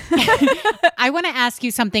 Yeah. I want to ask you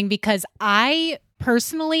something because I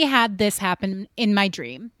personally had this happen in my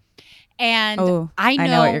dream. And I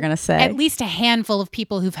know what you're going to say. At least a handful of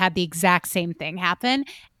people who've had the exact same thing happen.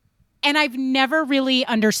 And I've never really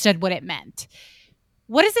understood what it meant.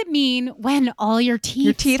 What does it mean when all your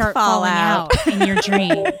teeth start falling out in your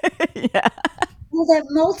dream? Yeah. Well, there are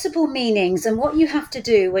multiple meanings. And what you have to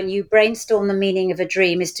do when you brainstorm the meaning of a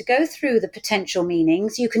dream is to go through the potential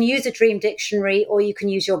meanings. You can use a dream dictionary or you can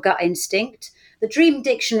use your gut instinct. The dream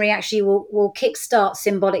dictionary actually will kickstart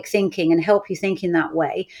symbolic thinking and help you think in that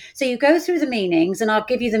way. So you go through the meanings, and I'll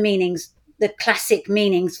give you the meanings, the classic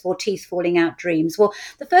meanings for teeth falling out dreams. Well,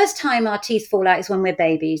 the first time our teeth fall out is when we're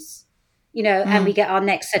babies. And we get our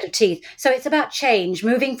next set of teeth. So it's about change,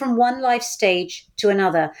 moving from one life stage to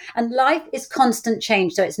another. And life is constant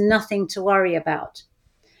change, so it's nothing to worry about.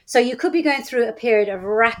 So you could be going through a period of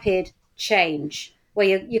rapid change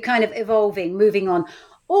where you're kind of evolving, moving on.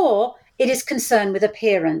 Or it is concerned with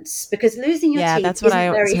appearance, because losing your teeth that's what I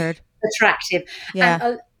always very heard. Attractive. Yeah.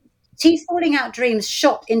 And teeth falling out dreams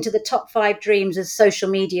shot into the top 5 dreams as social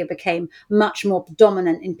media became much more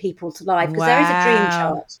dominant in people's lives, because there is a dream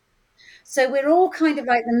chart. So we're all kind of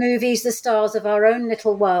like the movies, the stars of our own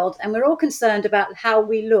little world, and we're all concerned about how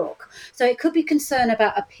we look. So it could be concern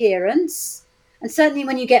about appearance. And certainly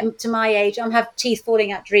when you get to my age, I have teeth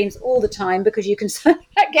falling out dreams all the time, because you're concerned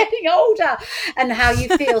about getting older and how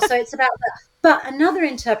you feel. So it's about that. But another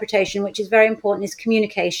interpretation, which is very important, is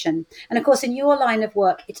communication. And of course, in your line of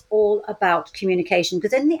work, it's all about communication,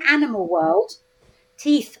 because in the animal world,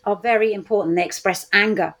 teeth are very important. They express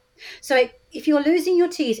anger. So if you're losing your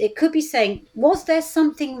teeth, it could be saying, was there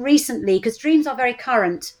something recently? Because dreams are very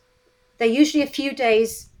current. They're usually a few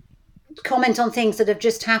days, comment on things that have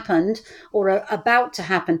just happened or are about to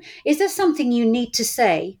happen. Is there something you need to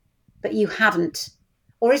say, but you haven't?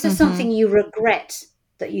 Or is there something you regret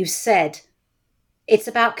that you said? It's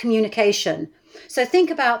about communication. So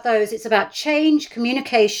think about those. It's about change,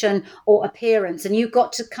 communication, or appearance. And you've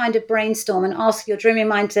got to kind of brainstorm and ask your dreaming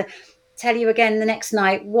mind to tell you again the next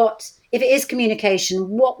night if it is communication,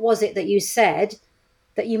 what was it that you said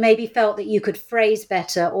that you maybe felt that you could phrase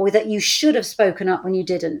better, or that you should have spoken up when you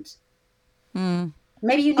didn't.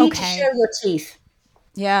 Maybe you need to show your teeth.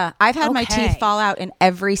 Yeah, I've had my teeth fall out in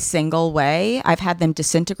every single way. I've had them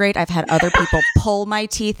disintegrate. I've had other people pull my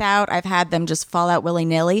teeth out. I've had them just fall out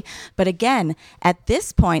willy-nilly. But again, at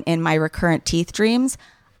this point in my recurrent teeth dreams,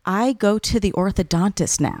 I go to the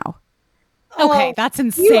orthodontist now. Okay, that's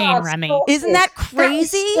insane, Remy. Isn't that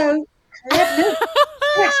crazy? That is so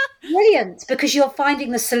that's brilliant, because you're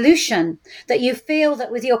finding the solution, that you feel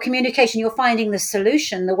that with your communication, you're finding the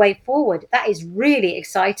solution, the way forward. That is really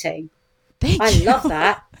exciting. I love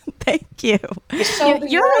that. Thank you.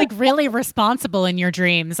 You're like really responsible in your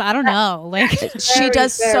dreams. I don't know. Like she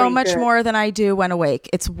does so much more than I do when awake.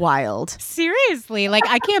 It's wild. Seriously, like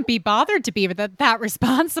I can't be bothered to be that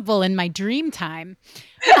responsible in my dream time.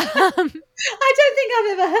 I don't think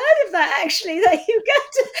I've ever heard of that, actually, that you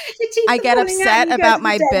get your teeth. I get upset about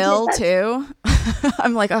my bill too.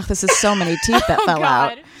 I'm like, oh, this is so many teeth that fell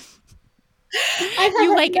out.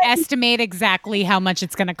 You like estimate exactly how much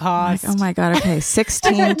it's going to cost. Like, oh my God. Okay.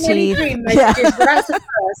 16 teeth. Yeah. That's the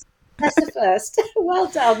first. That's the first. Well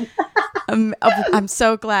done. I'm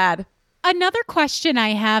so glad. Another question I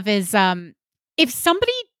have is if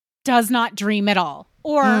somebody does not dream at all,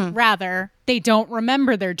 or rather they don't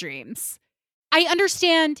remember their dreams. I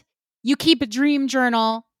understand you keep a dream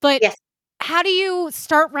journal, but yes. How do you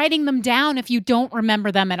start writing them down if you don't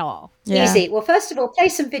remember them at all? Yeah. Easy. Well, first of all, play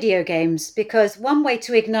some video games, because one way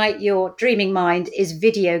to ignite your dreaming mind is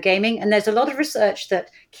video gaming. And there's a lot of research that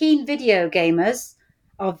keen video gamers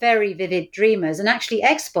are very vivid dreamers. And actually,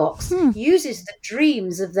 Xbox uses the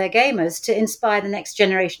dreams of their gamers to inspire the next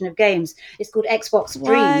generation of games. It's called Xbox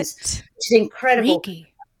Dreams, which is incredible. Freaky.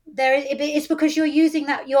 It's because you're using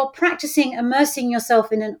that, you're practicing immersing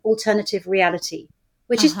yourself in an alternative reality,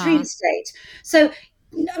 which is dream state. So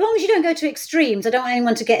as long as you don't go to extremes, I don't want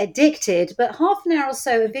anyone to get addicted, but half an hour or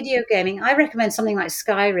so of video gaming, I recommend something like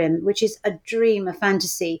Skyrim, which is a dream, a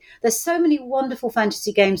fantasy. There's so many wonderful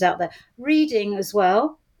fantasy games out there. Reading as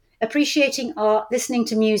well, appreciating art, listening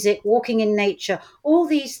to music, walking in nature, all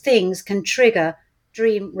these things can trigger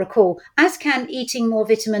dream recall, as can eating more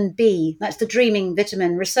vitamin B. That's the dreaming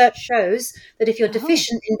vitamin. Research shows that if you're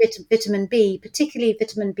deficient in vitamin B, particularly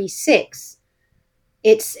vitamin B6,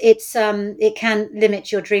 it can limit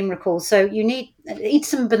your dream recall. So you need eat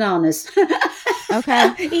some bananas.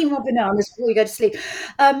 Okay. Eat more bananas before you go to sleep.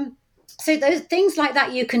 So those things like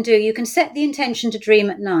that you can do. You can set the intention to dream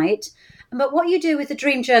at night. But what you do with the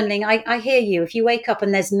dream journaling, I hear you. If you wake up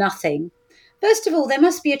and there's nothing, first of all, there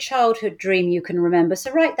must be a childhood dream you can remember.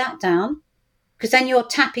 So write that down, because then you're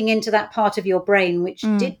tapping into that part of your brain which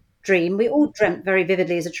did dream. We all dreamt very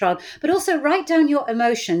vividly as a child. But also write down your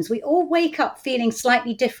emotions. We all wake up feeling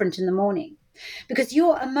slightly different in the morning, because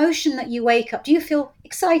your emotion that you wake up, do you feel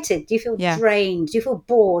excited? Do you feel drained? Do you feel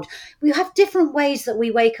bored? We have different ways that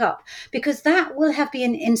we wake up, because that will have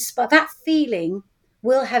been that feeling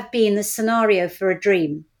will have been the scenario for a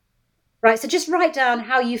dream, right? So just write down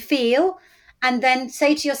how you feel, and then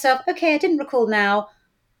say to yourself, okay, I didn't recall now,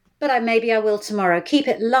 but maybe I will tomorrow. Keep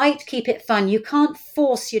it light, keep it fun. You can't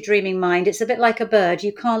force your dreaming mind. It's a bit like a bird.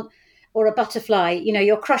 You can't, or a butterfly,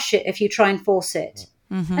 you'll crush it if you try and force it.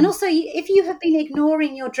 Mm-hmm. And also, if you have been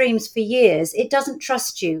ignoring your dreams for years, it doesn't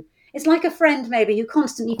trust you. It's like a friend maybe who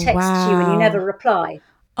constantly texts you and you never reply.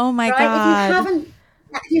 Oh my God.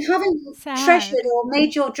 If you haven't treasured or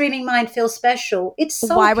made your dreaming mind feel special, it's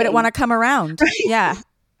sulking. Why would it want to come around? Right? Yeah.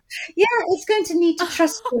 Yeah, it's going to need to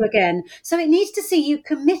trust you again. So it needs to see you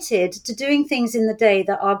committed to doing things in the day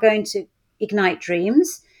that are going to ignite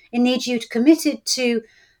dreams. It needs you committed to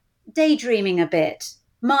daydreaming a bit.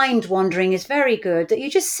 Mind wandering is very good, that you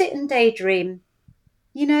just sit and daydream,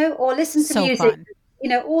 or listen to music, fun.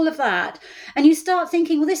 All of that. And you start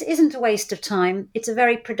thinking, well, this isn't a waste of time. It's a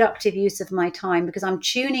very productive use of my time, because I'm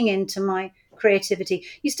tuning into my creativity.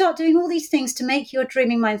 You start doing all these things to make your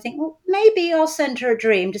dreaming mind think, well, maybe I'll send her a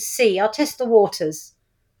dream to see. I'll test the waters.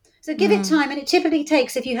 So give it time. And it typically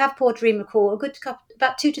takes, if you have poor dream recall,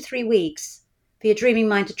 about 2 to 3 weeks for your dreaming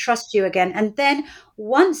mind to trust you again. And then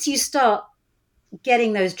once you start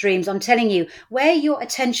getting those dreams, I'm telling you, where your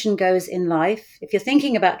attention goes in life, if you're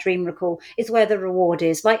thinking about dream recall, is where the reward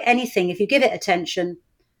is. Like anything, if you give it attention,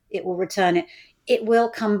 it will return it. It will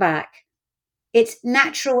come back. It's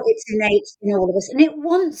natural, it's innate in all of us, and it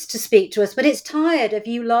wants to speak to us, but it's tired of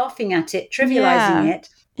you laughing at it, trivializing it,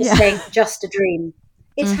 saying just a dream.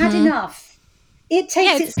 It's had enough. It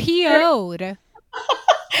takes it's PO'd.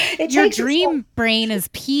 Your dream brain is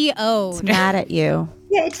PO'd. It's mad at you.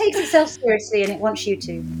 Yeah, it takes itself seriously, and it wants you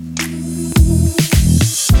to.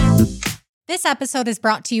 This episode is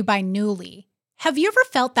brought to you by Nuuly. Have you ever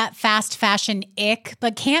felt that fast fashion ick,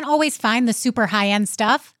 but can't always find the super high-end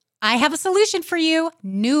stuff? I have a solution for you,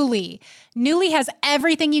 Nuuly. Nuuly has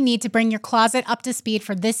everything you need to bring your closet up to speed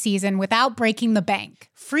for this season without breaking the bank.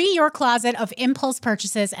 Free your closet of impulse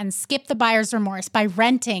purchases and skip the buyer's remorse by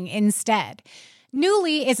renting instead.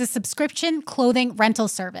 Nuuly is a subscription clothing rental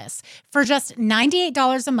service. For just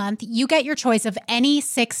 $98 a month, you get your choice of any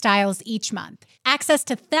 6 styles each month. Access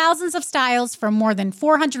to thousands of styles from more than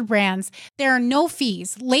 400 brands. There are no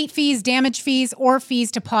fees, late fees, damage fees, or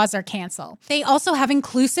fees to pause or cancel. They also have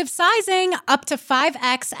inclusive sizing, up to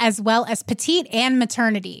 5X, as well as petite and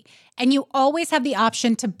maternity. And you always have the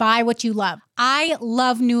option to buy what you love. I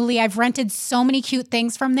love Nuuly. I've rented so many cute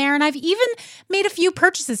things from there, and I've even made a few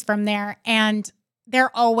purchases from there, and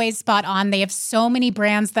they're always spot on. They have so many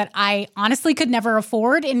brands that I honestly could never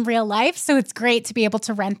afford in real life, so it's great to be able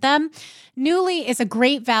to rent them. Nuuly is a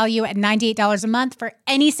great value at $98 a month for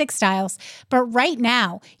any 6 styles, but right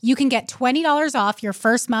now, you can get $20 off your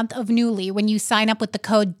first month of Nuuly when you sign up with the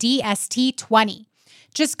code DST20.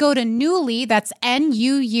 Just go to Nuuly, that's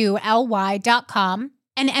NUULY.com,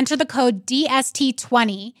 and enter the code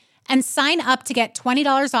DST20 and sign up to get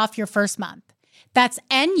 $20 off your first month. That's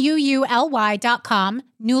NUULY.com,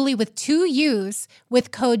 Nuuly with 2 U's,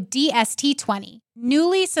 with code DST20.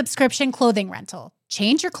 Nuuly subscription clothing rental.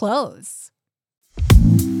 Change your clothes.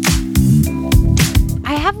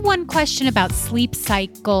 I have one question about sleep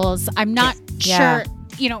cycles. I'm not sure,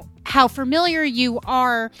 how familiar you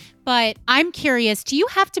are, but I'm curious, do you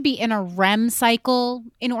have to be in a REM cycle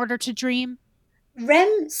in order to dream?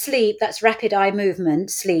 REM sleep, that's rapid eye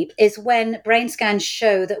movement sleep, is when brain scans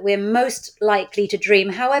show that we're most likely to dream.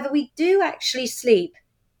 However, we do actually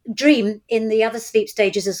dream in the other sleep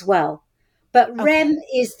stages as well. But REM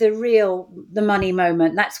is the money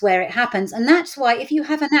moment. That's where it happens. And that's why if you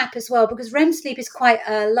have a nap as well, because REM sleep is quite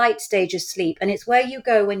a light stage of sleep, and it's where you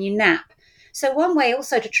go when you nap. So one way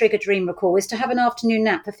also to trigger dream recall is to have an afternoon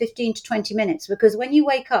nap for 15 to 20 minutes, because when you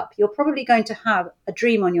wake up, you're probably going to have a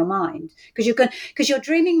dream on your mind, because your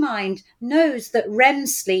dreaming mind knows that REM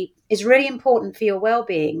sleep is really important for your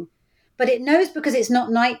well-being, but it knows because it's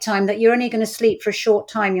not nighttime that you're only going to sleep for a short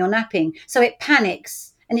time, you're napping. So it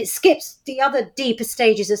panics and it skips the other deeper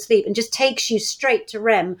stages of sleep and just takes you straight to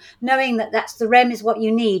REM, knowing that that's the REM is what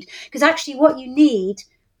you need. Because actually what you need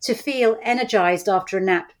to feel energized after a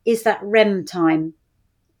nap is that REM time.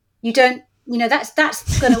 You don't,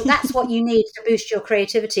 that's what you need to boost your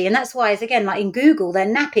creativity. And that's why, again, like in Google, they're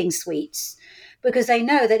napping suites, because they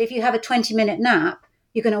know that if you have a 20-minute nap,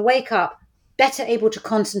 you're going to wake up better able to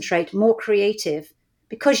concentrate, more creative,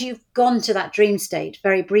 because you've gone to that dream state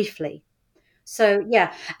very briefly. So,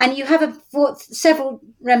 yeah. And you have several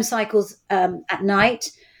REM cycles at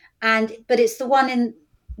night, but it's the one in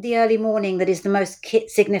the early morning that is the most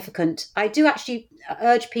significant. I do actually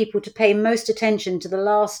urge people to pay most attention to the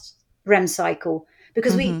last REM cycle,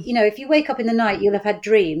 because if you wake up in the night, you'll have had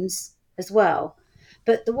dreams as well.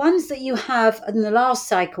 But the ones that you have in the last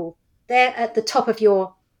cycle, they're at the top of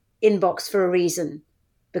your inbox for a reason,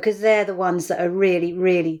 because they're the ones that are really,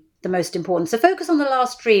 really the most important. So focus on the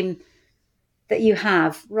last dream that you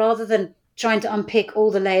have, rather than trying to unpick all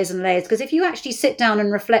the layers and layers. Because if you actually sit down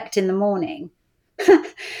and reflect in the morning,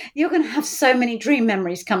 you're going to have so many dream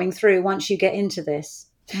memories coming through once you get into this.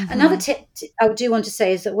 Another tip I do want to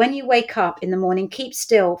say is that when you wake up in the morning, keep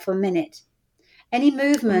still for a minute. Any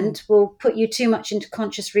movement will put you too much into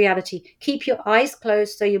conscious reality. Keep your eyes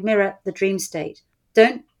closed so you mirror the dream state.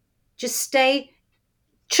 Don't just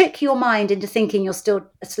trick your mind into thinking you're still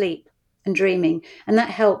asleep and dreaming. And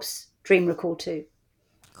that helps dream recall too.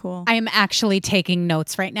 Cool. I am actually taking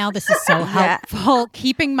notes right now. This is so helpful.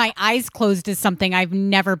 Keeping my eyes closed is something I've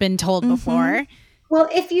never been told before. Well,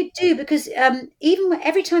 if you do, because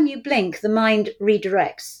every time you blink, the mind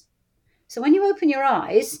redirects. So when you open your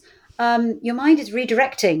eyes, your mind is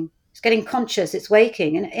redirecting. It's getting conscious. It's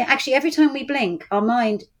waking. And actually, every time we blink, our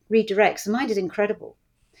mind redirects. The mind is incredible.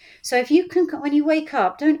 So if you can, when you wake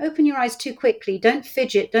up, don't open your eyes too quickly. Don't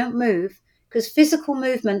fidget. Don't move. Because physical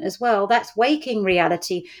movement as well, that's waking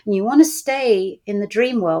reality. And you want to stay in the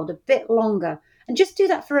dream world a bit longer. And just do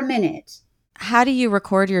that for a minute. How do you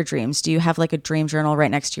record your dreams? Do you have like a dream journal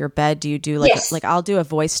right next to your bed? Do you do like I'll do a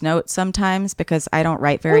voice note sometimes because I don't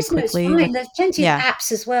write very quickly. Fine. There's plenty of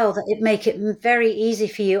apps as well that make it very easy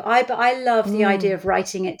for you. But I love the idea of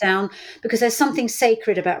writing it down, because there's something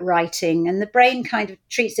sacred about writing, and the brain kind of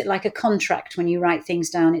treats it like a contract when you write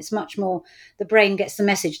things down. It's much more, the brain gets the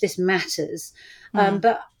message, this matters.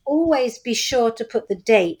 But always be sure to put the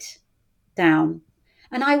date down.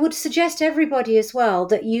 And I would suggest everybody as well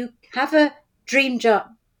that you have a dream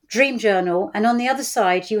dream journal, and on the other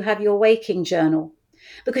side, you have your waking journal,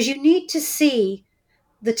 because you need to see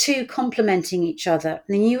the two complementing each other.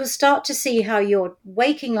 And then you will start to see how your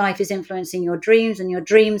waking life is influencing your dreams, and your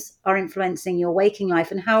dreams are influencing your waking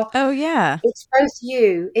life, and how it's both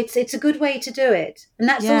you. It's a good way to do it. And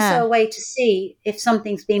that's also a way to see if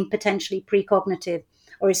something's been potentially precognitive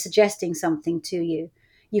or is suggesting something to you.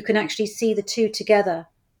 You can actually see the two together.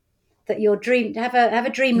 That your dream, have a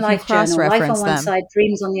dream life journal, life on one side,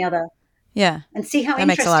 dreams on the other. Yeah. And see how that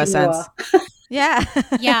makes a lot of sense. Yeah.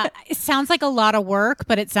 Yeah. It sounds like a lot of work,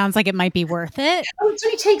 but it sounds like it might be worth it. Oh, it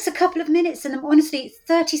only takes a couple of minutes, and honestly,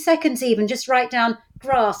 30 seconds even. Just write down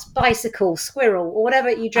grass, bicycle, squirrel, or whatever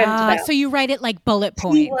you dreamt about. So you write it like bullet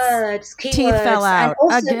points. Keywords. Teeth fell out. And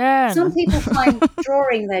also, again. Some people find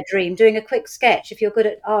drawing their dream, doing a quick sketch, if you're good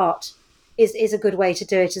at art, is a good way to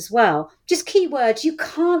do it as well. Just keywords.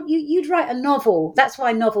 You'd write a novel. That's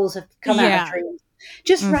why novels have come out of dreams.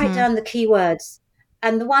 Just write down the keywords,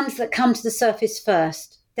 and the ones that come to the surface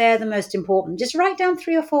first, they're the most important. Just write down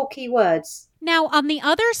 3 or 4 keywords. Now, on the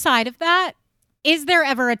other side of that, is there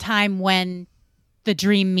ever a time when the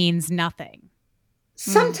dream means nothing?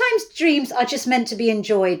 Sometimes dreams are just meant to be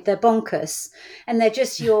enjoyed. They're bonkers, and they're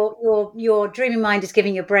just your dreaming mind is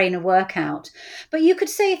giving your brain a workout. But you could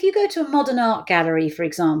say, if you go to a modern art gallery, for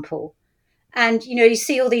example, and you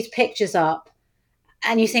see all these pictures up,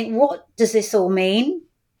 and you think, what does this all mean?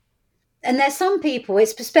 And there's some people,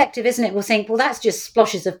 it's perspective, isn't it? Will think, well, that's just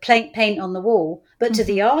splotches of paint on the wall. But to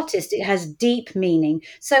the artist, it has deep meaning.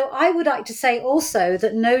 So I would like to say also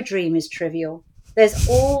that no dream is trivial. There's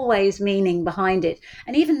always meaning behind it.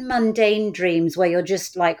 And even mundane dreams where you're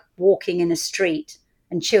just like walking in a street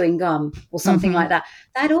and chewing gum or something like that,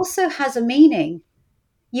 that also has a meaning.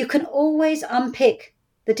 You can always unpick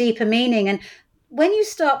the deeper meaning. And when you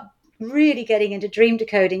start really getting into dream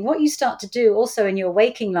decoding, what you start to do also in your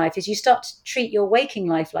waking life is you start to treat your waking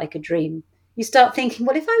life like a dream. You start thinking,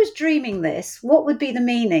 well, if I was dreaming this, what would be the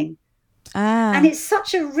meaning? And it's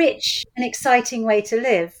such a rich and exciting way to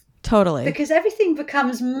live. Totally. Because everything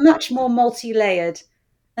becomes much more multi-layered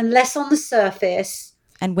and less on the surface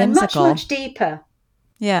and whimsical. And much deeper.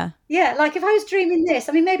 Yeah. Yeah, like if I was dreaming this,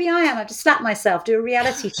 I mean, maybe I am. I have to slap myself, do a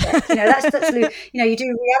reality check. That's you do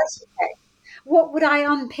a reality check. What would I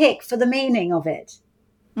unpick for the meaning of it?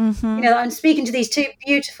 I'm speaking to these 2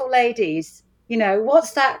 beautiful ladies.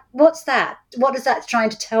 What's that? What is that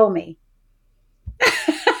trying to tell me?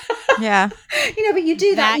 Yeah. But you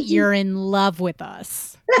do that. You're in love with us.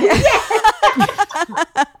 No, but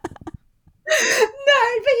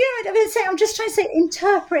I'm just trying to say,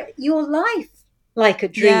 interpret your life like a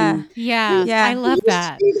dream. Yeah. I love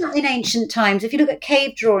that. We used to do that in ancient times. If you look at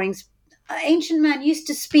cave drawings, ancient man used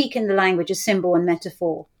to speak in the language of symbol and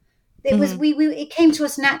metaphor. It was it came to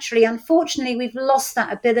us naturally. Unfortunately, we've lost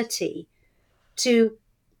that ability to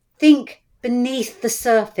think beneath the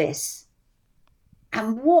surface.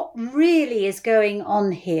 And what really is going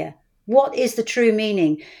on here? What is the true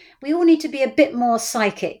meaning? We all need to be a bit more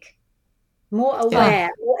psychic, more aware,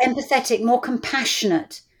 more empathetic, more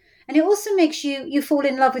compassionate. And it also makes you fall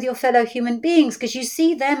in love with your fellow human beings, because you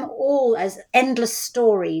see them all as endless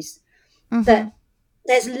stories, that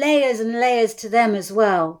there's layers and layers to them as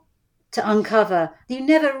well to uncover. You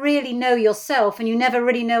never really know yourself, and you never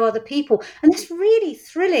really know other people. And that's really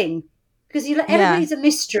thrilling, because everybody's a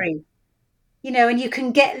mystery, and you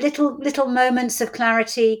can get little moments of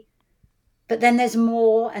clarity. But then there's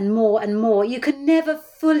more and more and more. You can never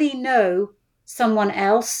fully know someone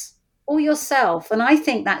else or yourself. And I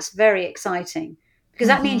think that's very exciting, because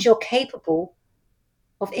that means you're capable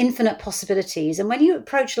of infinite possibilities. And when you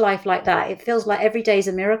approach life like that, it feels like every day is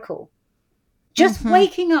a miracle. Just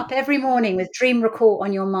waking up every morning with Dream Recall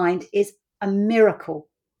on your mind is a miracle.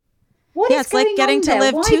 It's like getting to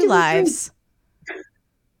live 2 lives.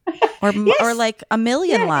 Or like a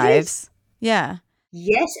million lives. Yeah.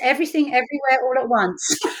 Yes, everything, everywhere, all at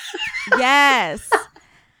once. Yes.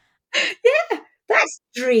 Yeah, that's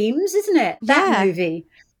dreams, isn't it? That movie.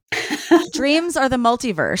 Dreams are the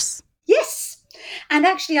multiverse. Yes. And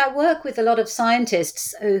actually, I work with a lot of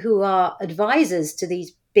scientists who are advisors to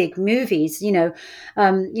these big movies.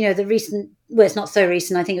 The recent, well, it's not so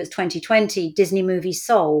recent, I think it was 2020, Disney movie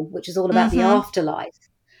Soul, which is all about the afterlife.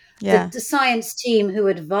 Yeah. The science team who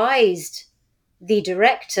advised the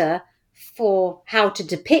director for how to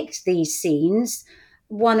depict these scenes,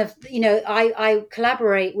 I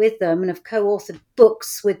collaborate with them and have co-authored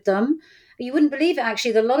books with them. You wouldn't believe it,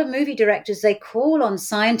 actually. A lot of movie directors, they call on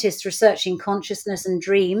scientists researching consciousness and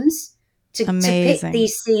dreams to depict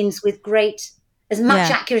these scenes with as much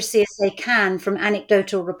accuracy as they can from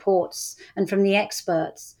anecdotal reports and from the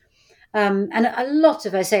experts. And a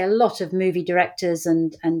lot of movie directors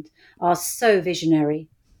and are so visionary.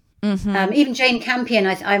 Even Jane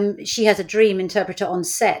Campion, she has a dream interpreter on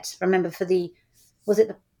set. Remember was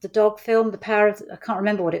it the dog film, I can't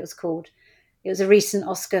remember what it was called. It was a recent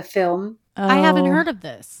Oscar film. I haven't heard of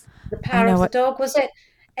this. The Power of the Dog, was it?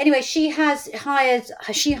 Anyway, she hires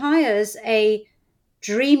a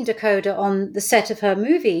dream decoder on the set of her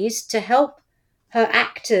movies to help her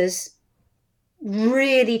actors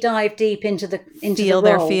really dive deep into the feel the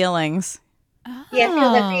their role. feelings. Yeah,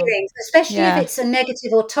 feel their feelings, especially if it's a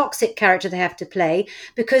negative or toxic character they have to play,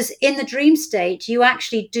 because in the dream state, you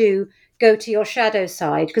actually do go to your shadow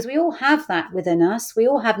side, because we all have that within us. We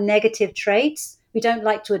all have negative traits. We don't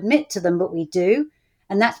like to admit to them, but we do.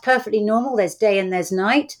 And that's perfectly normal. There's day and there's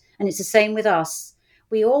night. And it's the same with us.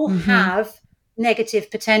 We all have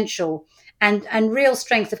negative potential. And real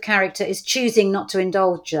strength of character is choosing not to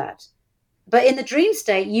indulge that. But in the dream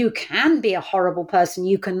state, you can be a horrible person.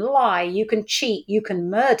 You can lie, you can cheat, you can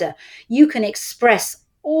murder. You can express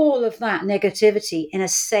all of that negativity in a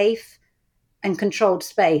safe and controlled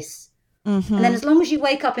space. And then as long as you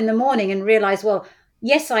wake up in the morning and realize, well,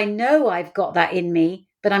 yes, I know I've got that in me,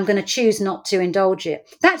 but I'm going to choose not to indulge it.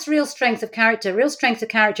 That's real strength of character. Real strength of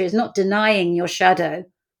character is not denying your shadow.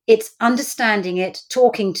 It's understanding it,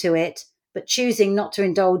 talking to it, but choosing not to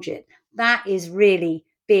indulge it. That is really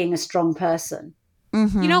being a strong person.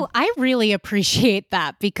 You know, I really appreciate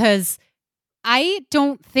that, because I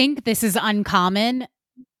don't think this is uncommon.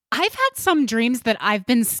 I've had some dreams that I've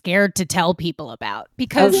been scared to tell people about,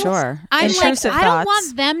 because I'm like, I don't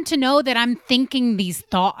want them to know that I'm thinking these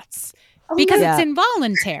thoughts, because it's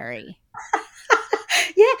involuntary.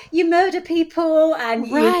 Yeah, you murder people and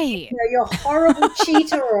you're a horrible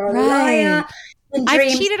cheater or a liar.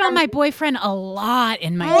 I've cheated on my boyfriend a lot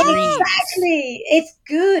in my dreams. Exactly. It's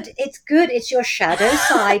good. It's good. It's your shadow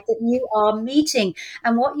side that you are meeting.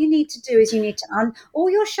 And what you need to do is you need to all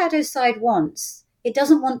your shadow side wants. It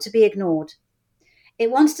doesn't want to be ignored.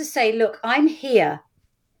 It wants to say, look, I'm here,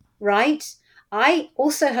 right? I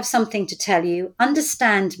also have something to tell you.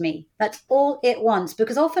 Understand me. That's all it wants.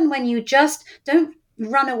 Because often when you just don't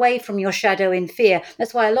run away from your shadow in fear,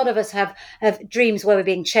 that's why a lot of us have dreams where we're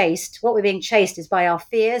being chased. What we're being chased is by our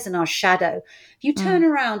fears and our shadow. If you turn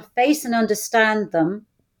around, face and understand them,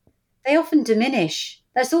 they often diminish.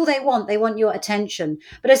 That's all they want. They want your attention.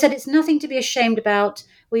 But I said it's nothing to be ashamed about.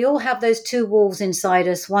 We all have those two wolves inside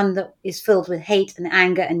us, one that is filled with hate and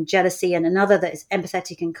anger and jealousy, and another that is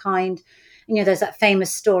empathetic and kind. You know, there's that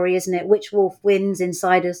famous story, isn't it? Which wolf wins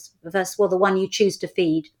inside us? Well, the one you choose to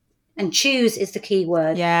feed. And choose is the key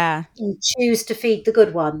word. Yeah. You choose to feed the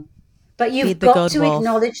good one. But you've got to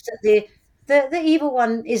acknowledge that the evil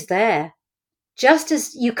one is there. Just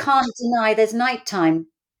as you can't deny there's nighttime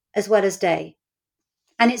as well as day.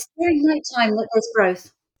 And it's during nighttime that there's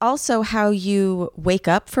growth. Also, how you wake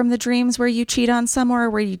up from the dreams where you cheat on someone or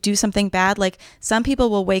where you do something bad. Like some people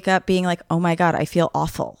will wake up being like, oh my God, I feel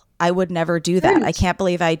awful. I would never do that. I can't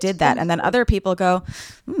believe I did that. And then other people go,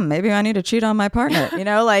 maybe I need to cheat on my partner. You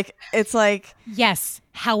know, like it's like. Yes.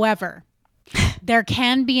 However, there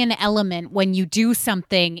can be an element when you do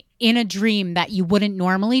something in a dream that you wouldn't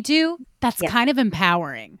normally do. That's kind of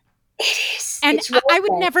empowering. It is. And I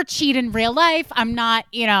would never cheat in real life. I'm not,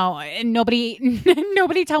 nobody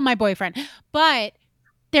tell my boyfriend. But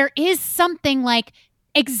there is something like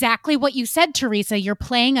exactly what you said, Theresa. You're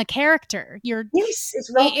playing a character.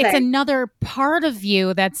 It's role play. It's another part of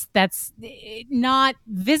you that's not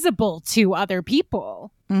visible to other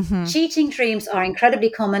people. Mm-hmm. Cheating dreams are incredibly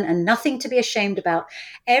common and nothing to be ashamed about.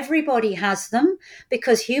 Everybody has them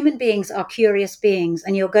because human beings are curious beings,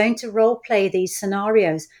 and you're going to role play these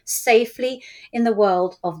scenarios safely in the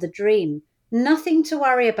world of the dream. Nothing to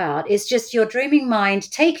worry about. It's just your dreaming mind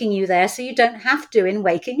taking you there so you don't have to in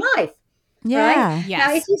waking life. Yeah. Right? Yes.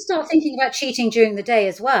 Now, if you start thinking about cheating during the day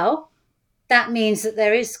as well, that means that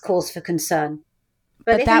there is cause for concern.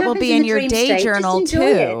 But that will be in your day journal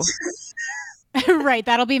too. Right.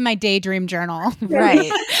 That'll be my daydream journal. Right.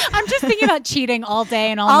 I'm just thinking about cheating all day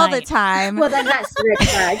and all night. All the time. Well, then that's a red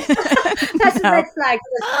flag. That's a red flag.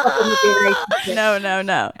 No.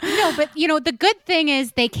 No, but the good thing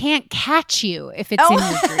is they can't catch you if it's in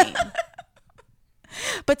your dream.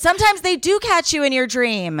 But sometimes they do catch you in your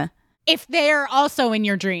dream. If they're also in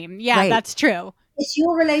your dream. Yeah, That's true. It's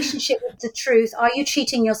your relationship with the truth. Are you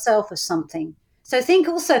cheating yourself or something? So think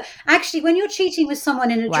also, actually, when you're cheating with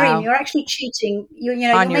someone in a dream, you're actually cheating. You're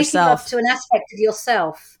making love to an aspect of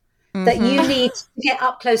yourself that you need to get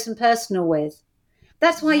up close and personal with.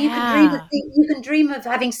 That's why you can dream of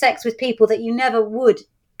having sex with people that you never would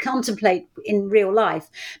contemplate in real life,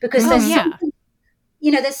 because there's something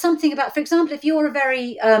there's something about, for example, if you're a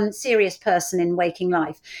very serious person in waking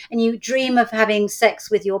life and you dream of having sex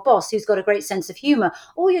with your boss who's got a great sense of humor,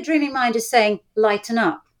 all your dreaming mind is saying, lighten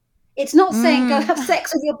up. It's not saying go have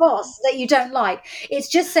sex with your boss that you don't like. It's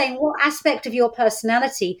just saying what aspect of your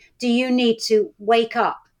personality do you need to wake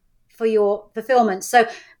up for your fulfillment. So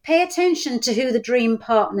pay attention to who the dream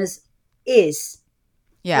partners is.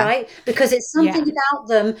 Yeah. Right? Because it's something about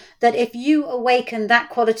them that if you awaken that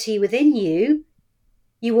quality within you,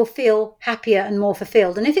 you will feel happier and more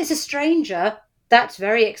fulfilled. And if it's a stranger, that's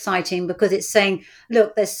very exciting because it's saying,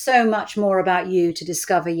 look, there's so much more about you to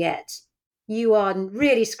discover yet. You are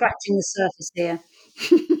really scratching the surface here.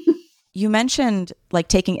 You mentioned like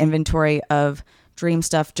taking inventory of dream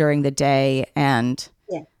stuff during the day and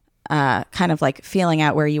kind of like feeling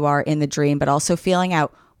out where you are in the dream, but also feeling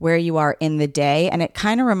out where you are in the day. And it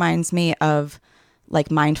kind of reminds me of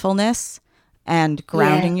like mindfulness and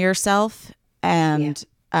grounding yourself and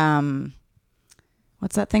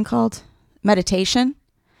what's that thing called? Meditation.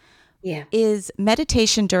 Yeah. Is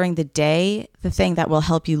meditation during the day the thing that will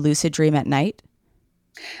help you lucid dream at night?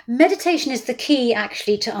 Meditation is the key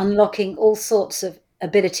actually to unlocking all sorts of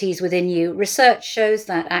abilities within you. Research shows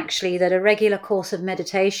that actually that a regular course of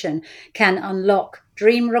meditation can unlock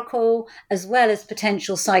dream recall as well as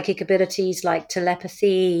potential psychic abilities like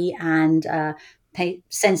telepathy and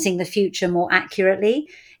sensing the future more accurately.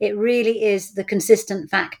 It really is the consistent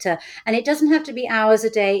factor. And it doesn't have to be hours a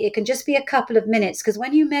day. It can just be a couple of minutes, because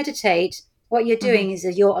when you meditate, what you're doing is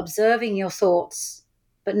that you're observing your thoughts,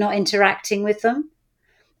 but not interacting with them.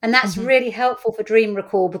 And that's really helpful for dream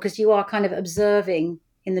recall because you are kind of observing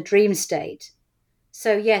in the dream state.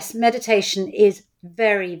 So yes, meditation is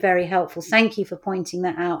very, very helpful. Thank you for pointing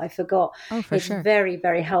that out. I forgot. It's very,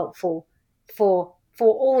 very helpful for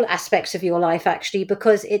all aspects of your life, actually,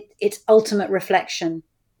 because it's ultimate reflection.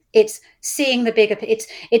 It's seeing the bigger,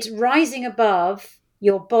 it's rising above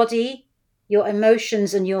your body, your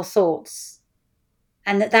emotions, and your thoughts.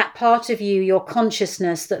 And that part of you, your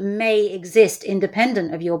consciousness that may exist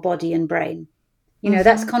independent of your body and brain.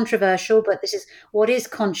 That's controversial, but this is what is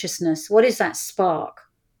consciousness? What is that spark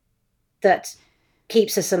that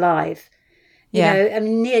keeps us alive?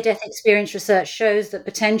 Near-death experience research shows that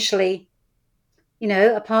potentially,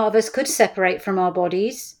 a part of us could separate from our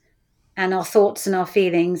bodies and our thoughts and our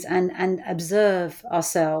feelings and observe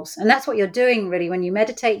ourselves. And that's what you're doing really. When you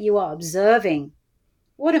meditate, you are observing.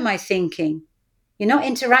 What am I thinking? You're not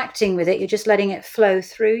interacting with it. You're just letting it flow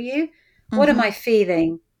through you. What am I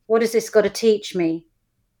feeling? What has this got to teach me?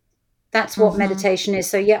 That's what meditation is.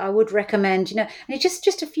 So yeah, I would recommend, and it's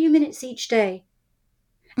just a few minutes each day.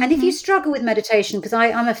 And if you struggle with meditation, because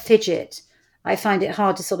I'm a fidget, I find it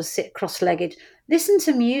hard to sort of sit cross-legged, listen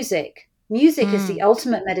to music. Music is the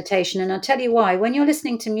ultimate meditation. And I'll tell you why. When you're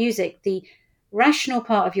listening to music, the rational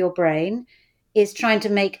part of your brain is trying to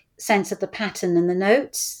make sense of the pattern and the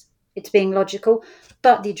notes. It's being logical.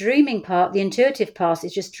 But the dreaming part, the intuitive part,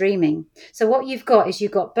 is just dreaming. So what you've got is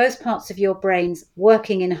you've got both parts of your brains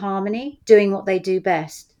working in harmony, doing what they do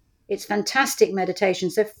best. It's fantastic meditation.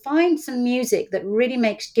 So find some music that really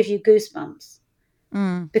gives you goosebumps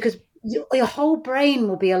because your whole brain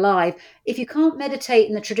will be alive. If you can't meditate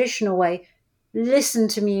in the traditional way, listen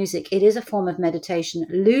to music. It is a form of meditation.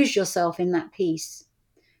 Lose yourself in that piece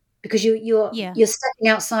because you're stepping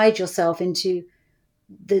outside yourself into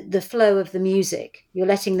the flow of the music. You're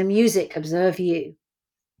letting the music observe you.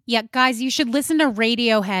 Yeah, guys, you should listen to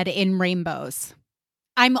Radiohead in Rainbows.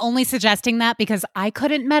 I'm only suggesting that because I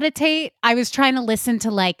couldn't meditate. I was trying to listen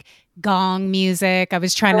to like gong music. I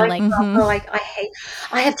was trying to like.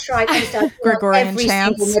 I have tried. I've done Gregorian every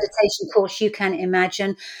chants. single meditation course you can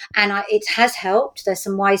imagine, and it has helped. There's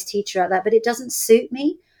some wise teacher out there, but it doesn't suit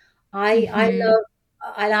me. I love,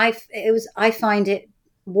 and I find it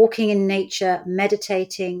walking in nature,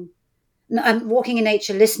 meditating. Walking in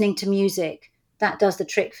nature, listening to music. That does the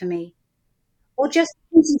trick for me. Or just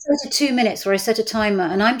 2 minutes where I set a timer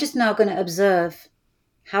and I'm just now going to observe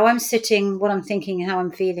how I'm sitting, what I'm thinking, how I'm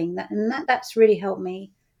feeling. That's really helped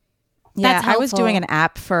me. Yeah, I was doing an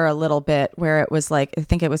app for a little bit where it was like, I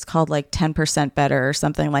think it was called like 10% better or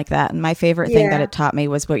something like that. And my favorite thing that it taught me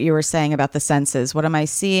was what you were saying about the senses. What am I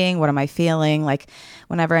seeing? What am I feeling? Like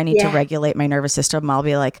whenever I need to regulate my nervous system, I'll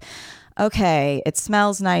be like, okay, it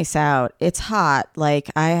smells nice out. It's hot.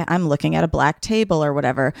 Like I'm looking at a black table or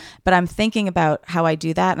whatever, but I'm thinking about how I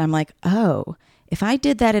do that. And I'm like, oh, if I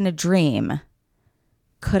did that in a dream,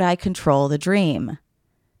 could I control the dream?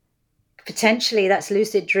 Potentially that's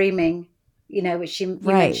lucid dreaming, which you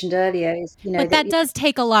mentioned earlier. But that does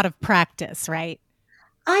take a lot of practice, right?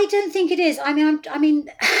 I don't think it is. I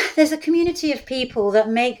mean, there's a community of people that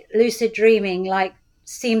make lucid dreaming like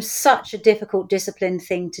seems such a difficult discipline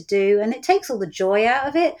thing to do, and it takes all the joy out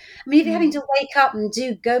of it. I mean, if you're having to wake up and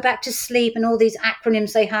go back to sleep and all these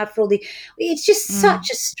acronyms they have for it's just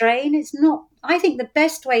such a strain. It's not. I think the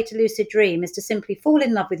best way to lucid dream is to simply fall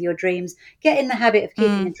in love with your dreams, get in the habit of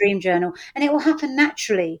keeping a dream journal, and it will happen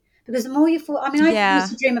naturally. Because the more you fall, I mean, I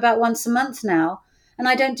lucid dream about once a month now, and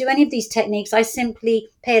I don't do any of these techniques. I simply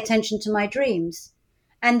pay attention to my dreams.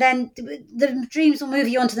 And then the dreams will move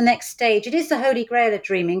you on to the next stage. It is the holy grail of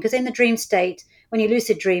dreaming, because in the dream state, when you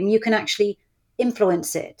lucid dream, you can actually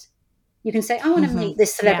influence it. You can say, I want to meet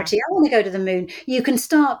this celebrity. I want to go to the moon. You can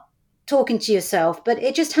start talking to yourself, but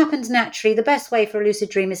it just happens naturally. The best way for a lucid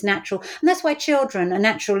dream is natural. And that's why children are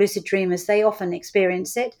natural lucid dreamers. They often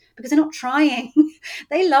experience it because they're not trying.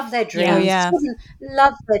 They love their dreams. Children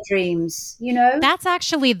love their dreams, you know? That's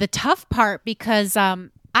actually the tough part, because I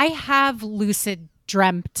have lucid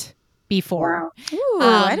dreamt before. Wow. Ooh,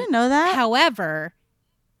 I didn't know that. However,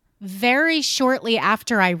 very shortly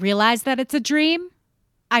after I realize that it's a dream,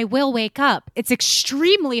 I will wake up. It's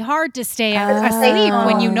extremely hard to stay asleep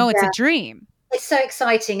when you know it's a dream. It's so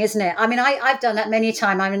exciting, isn't it? I mean, I've done that many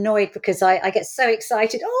times. I'm annoyed because I get so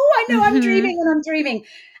excited. Oh, I know I'm dreaming and I'm dreaming.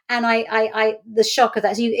 And I the shock of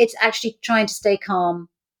that, it's actually trying to stay calm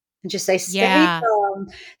and just say, stay calm.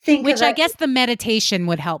 Which I guess the meditation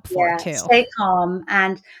would help for too. Stay calm.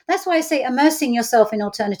 And that's why I say immersing yourself in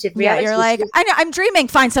alternative reality. Yeah, you're like, I know, I'm dreaming,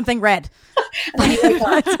 find something red. And then you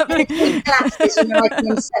wake up. It collapses, like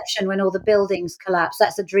in Inception when all the buildings collapse.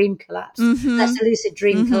 That's a dream collapse. That's a lucid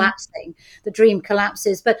dream collapsing. The dream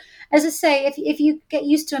collapses. But as I say, if you get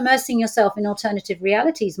used to immersing yourself in alternative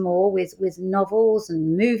realities more with novels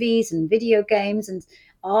and movies and video games and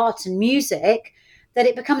art and music, that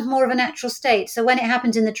it becomes more of a natural state. So when it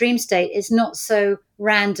happens in the dream state, it's not so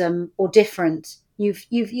random or different.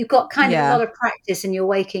 You've got kind of a lot of practice in your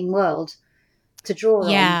waking world to draw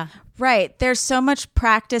on. Right. There's so much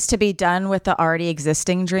practice to be done with the already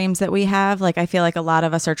existing dreams that we have. Like, I feel like a lot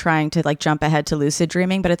of us are trying to like jump ahead to lucid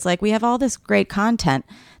dreaming, but it's like we have all this great content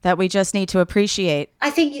that we just need to appreciate.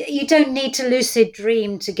 I think you don't need to lucid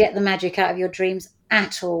dream to get the magic out of your dreams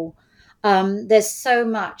at all. There's so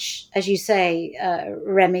much, as you say,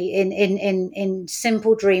 Remy, in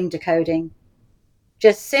simple dream decoding.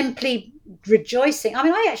 Just simply rejoicing. I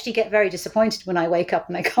mean, I actually get very disappointed when I wake up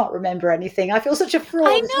and I can't remember anything. I feel such a fraud.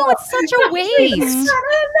 I know, it's such a waste.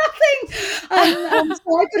 Nothing. So I've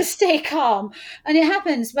got to stay calm. And it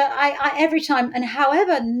happens. But I every time, and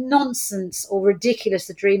however nonsense or ridiculous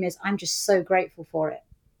the dream is, I'm just so grateful for it.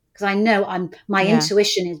 Because I know my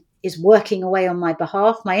intuition is working away on my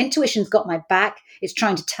behalf. My intuition's got my back. It's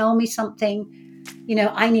trying to tell me something. You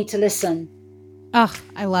know, I need to listen. Oh,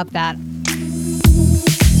 I love that.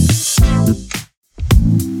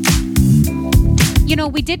 You know,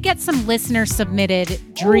 we did get some listener submitted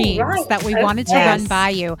dreams that we wanted to run by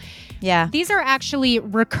you. Yeah. These are actually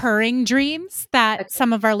recurring dreams that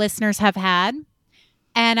some of our listeners have had.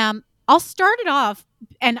 And I'll start it off.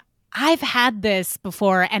 And I've had this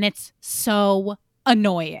before, and it's so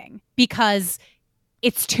annoying because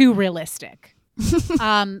it's too realistic.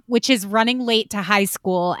 Which is running late to high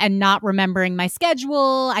school and not remembering my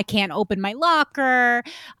schedule. I can't open my locker.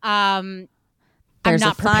 There's I'm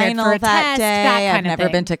not a final for a that test, day. that I've never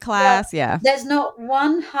been to class. Well, there's not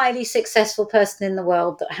one highly successful person in the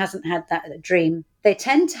world that hasn't had that dream. They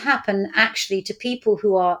tend to happen actually to people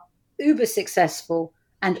who are uber successful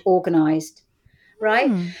and organized,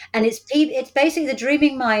 right? And it's basically the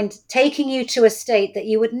dreaming mind taking you to a state that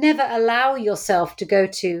you would never allow yourself to go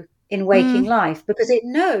to in waking life, because it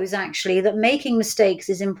knows actually that making mistakes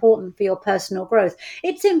is important for your personal growth.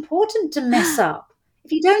 It's important to mess up.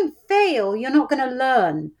 If you don't fail, you're not going to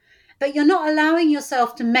learn. But you're not allowing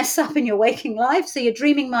yourself to mess up in your waking life. So your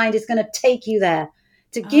dreaming mind is going to take you there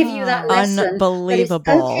to give you that lesson. Unbelievable.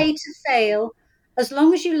 That it's okay to fail as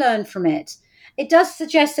long as you learn from it. It does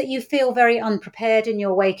suggest that you feel very unprepared in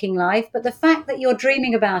your waking life. But the fact that you're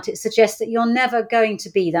dreaming about it suggests that you're never going to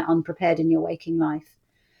be that unprepared in your waking life.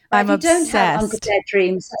 I'm if you obsessed. don't have unprepared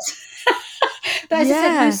dreams. But as I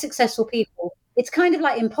said, most successful people, it's kind of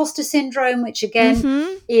like imposter syndrome, which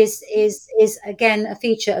again is again a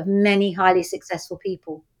feature of many highly successful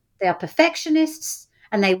people. They are perfectionists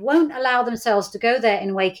and they won't allow themselves to go there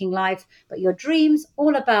in waking life. But your dreams,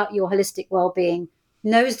 all about your holistic well-being,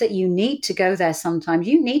 knows that you need to go there sometimes.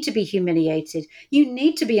 You need to be humiliated. You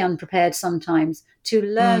need to be unprepared sometimes to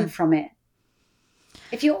learn from it.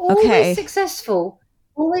 If you're always successful,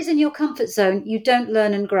 always in your comfort zone, you don't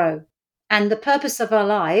learn and grow. And the purpose of our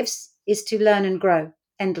lives is to learn and grow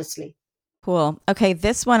endlessly. Cool. Okay,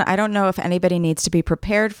 this one, I don't know if anybody needs to be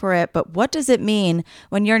prepared for it, but what does it mean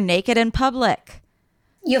when you're naked in public?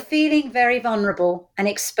 you're feeling very vulnerable and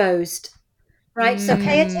exposed, right? So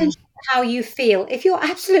pay attention to how you feel. If you're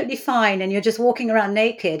absolutely fine and you're just walking around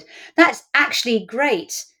naked, that's actually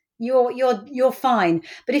great. You're fine.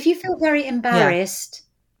 But if you feel very embarrassed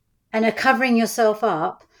and are covering yourself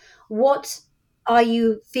up, what are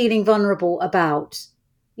you feeling vulnerable about?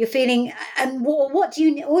 You're feeling, and what do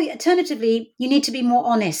you, or alternatively, you need to be more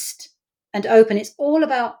honest and open. It's all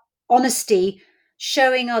about honesty,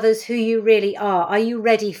 showing others who you really are. Are you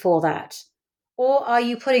ready for that? Or are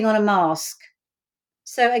you putting on a mask?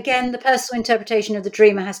 So again, the personal interpretation of the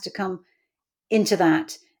dreamer has to come into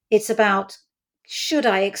that. It's about, should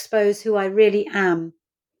I expose who I really am,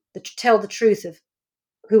 tell the truth of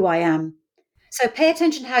who I am? So pay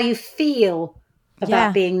attention to how you feel about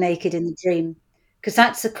Yeah. being naked in the dream, because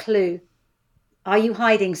that's a clue. Are you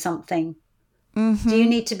hiding something? Do you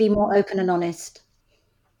need to be more open and honest?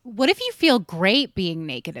 What if you feel great being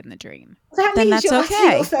naked in the dream? That Then means that's you're utterly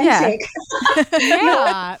okay. authentic.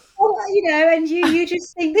 Yeah. And you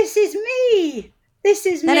just think, this is me. This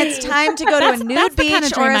is Then me. it's time to go to a nude that's the kind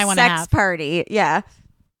beach of or dream a I wanna sex have. party. Yeah.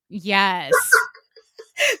 Yes.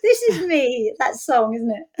 This is me. That song,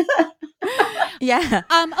 isn't it? Yeah.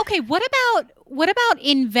 Okay, what about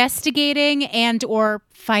investigating and or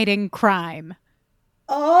fighting crime?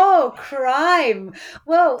 Oh, crime.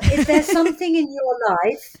 Well, is there something in your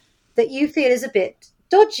life that you feel is a bit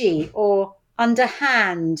dodgy or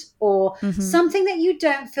underhand or something that you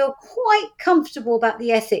don't feel quite comfortable about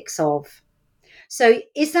the ethics of? So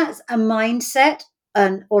is that a mindset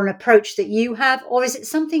or an approach that you have, or is it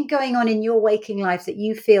something going on in your waking life that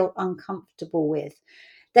you feel uncomfortable with?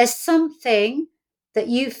 There's something that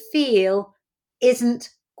you feel isn't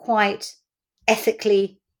quite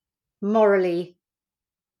ethically, morally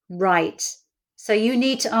right. So you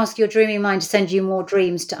need to ask your dreaming mind to send you more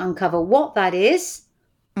dreams to uncover what that is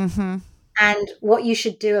and what you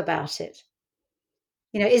should do about it.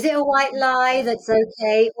 Is it a white lie that's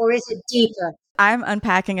okay, or is it deeper? I'm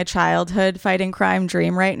unpacking a childhood fighting crime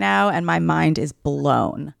dream right now, and my mind is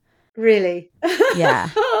blown. Really? Yeah.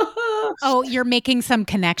 Oh, you're making some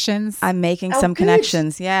connections? I'm making Oh, some good.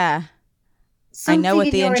 connections. Yeah. I know Something what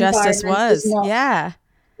in the your injustice environment was. Yeah.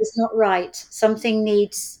 is not right. Something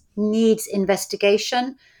needs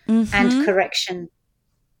investigation and correction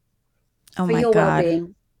Oh for my your God.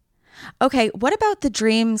 well-being. Okay. What about the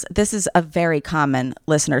dreams? This is a very common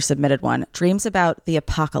listener submitted one. Dreams about the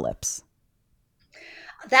apocalypse.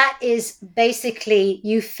 That is basically,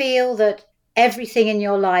 you feel that everything in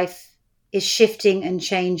your life is shifting and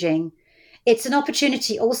changing. It's an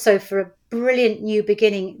opportunity also for a brilliant new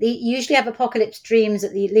beginning. You usually have apocalypse dreams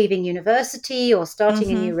at leaving university or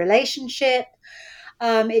starting a new relationship.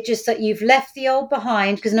 It's just that you've left the old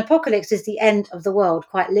behind, because an apocalypse is the end of the world,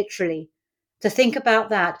 quite literally. To think about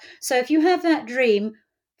that. So if you have that dream,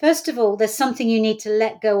 first of all, there's something you need to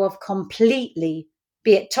let go of completely,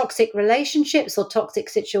 be it toxic relationships or toxic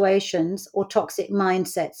situations or toxic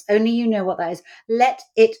mindsets. Only you know what that is. Let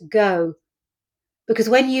it go. Because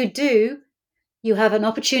when you do, you have an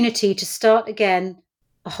opportunity to start again,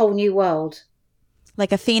 a whole new world.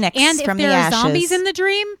 Like a phoenix And if from the there are ashes. zombies in the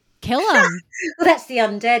dream, kill them. Well, that's the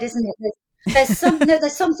undead, isn't it? There's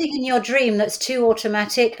something in your dream that's too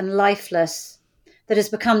automatic and lifeless, that has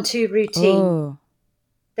become too routine. Oh.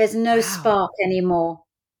 There's no spark anymore.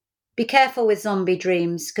 Be careful with zombie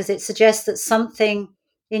dreams, because it suggests that something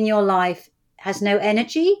in your life has no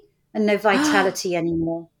energy and no vitality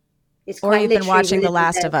anymore. It's Or quite you've been literally watching the The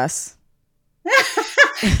Last living of Us.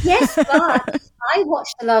 Yes, but I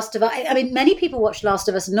watched The Last of Us. I mean, many people watched Last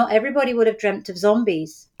of Us. Not everybody would have dreamt of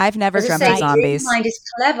zombies. I've never As I dreamt say, of the dream zombies. mind is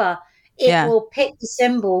clever. It will pick the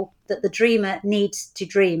symbol that the dreamer needs to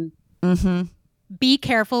dream. Be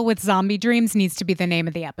careful with zombie dreams needs to be the name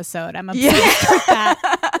of the episode. I'm obsessed with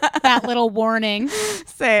that little warning.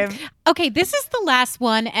 Same. Okay, this is the last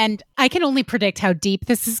one, and I can only predict how deep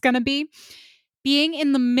this is going to be. Being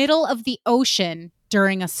in the middle of the ocean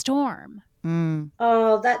during a storm.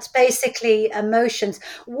 Oh, that's basically emotions.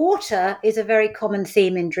 Water is a very common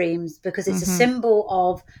theme in dreams because it's a symbol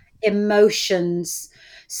of emotions.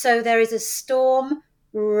 So there is a storm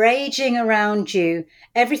raging around you.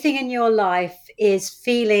 Everything in your life is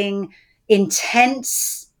feeling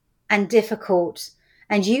intense and difficult.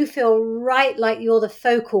 And you feel right like you're the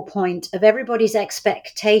focal point of everybody's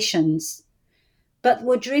expectations. But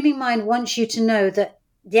your dreaming mind wants you to know that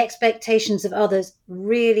the expectations of others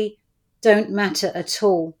really don't matter at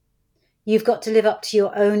all. You've got to live up to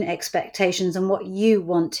your own expectations and what you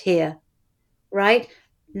want here, right?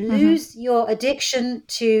 Lose your addiction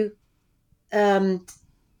to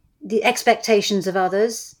the expectations of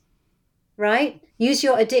others, right? Use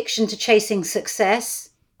your addiction to chasing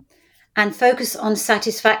success and focus on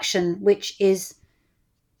satisfaction, which is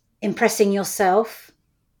impressing yourself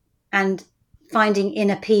and finding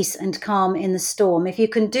inner peace and calm in the storm. If you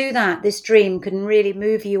can do that, this dream can really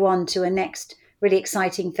move you on to a next really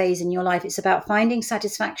exciting phase in your life. It's about finding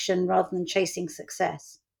satisfaction rather than chasing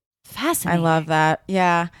success. Fascinating. I love that.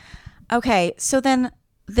 Yeah. Okay. So then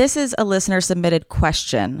this is a listener submitted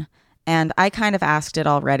question, and I kind of asked it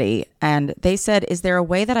already. And they said, is there a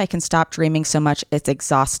way that I can stop dreaming so much it's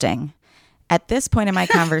exhausting? At this point in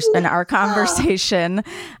in our conversation,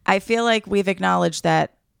 I feel like we've acknowledged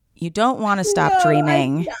that you don't want to stop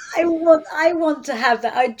dreaming. I want to have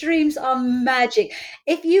that. Our dreams are magic.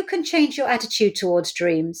 If you can change your attitude towards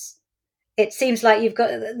dreams, it seems like you've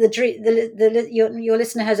got your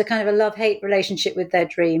listener has a kind of a love-hate relationship with their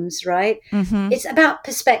dreams, right? Mm-hmm. It's about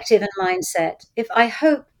perspective and mindset. I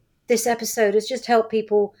hope this episode has just helped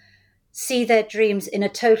people see their dreams in a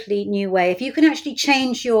totally new way. If you can actually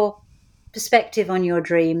change your perspective on your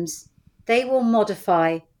dreams, they will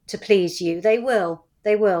modify to please you. They will.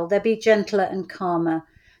 They'll be gentler and calmer.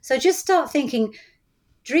 So just start thinking,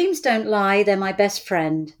 dreams don't lie. They're my best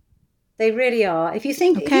friend. They really are. If you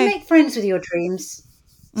make friends with your dreams,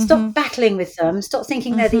 stop battling with them. Stop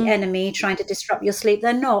thinking they're the enemy trying to disrupt your sleep.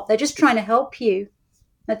 They're not. They're just trying to help you.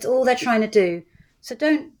 That's all they're trying to do. So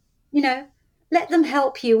don't, let them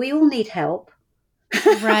help you. We all need help.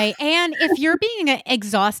 Right. And if you're being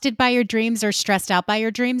exhausted by your dreams or stressed out by your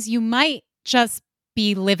dreams, you might just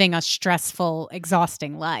be living a stressful,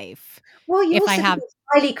 exhausting life. Well, you also be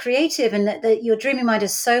highly creative, and that your dreaming mind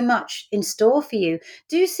has so much in store for you.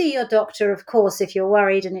 Do see your doctor, of course, if you're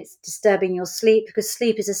worried and it's disturbing your sleep, because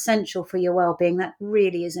sleep is essential for your well-being. That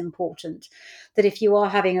really is important. That if you are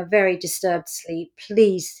having a very disturbed sleep,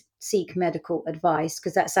 please seek medical advice,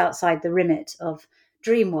 because that's outside the remit of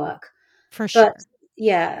dream work. For sure.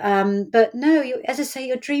 But no, as I say,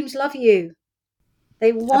 your dreams love you.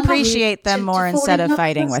 They want appreciate them more instead of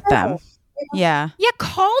fighting with them. Yeah. Yeah,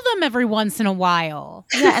 call them every once in a while.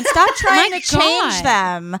 Yeah, and stop trying to change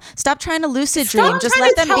them. Stop trying to lucid dream. Just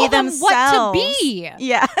let them be themselves. What to be.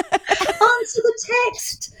 Yeah. Answer the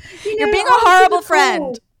text. You're being a horrible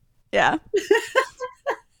friend. Yeah.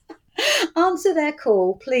 Answer their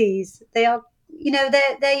call, please. They are,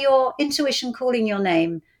 they're your intuition calling your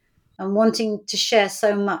name and wanting to share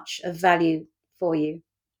so much of value for you.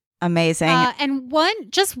 Amazing. And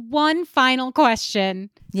one final question.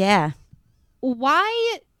 Yeah.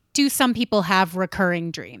 Why do some people have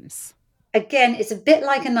recurring dreams? Again, it's a bit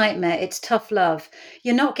like a nightmare. It's tough love.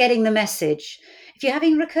 You're not getting the message. If you're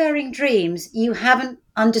having recurring dreams, you haven't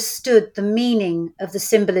understood the meaning of the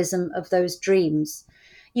symbolism of those dreams.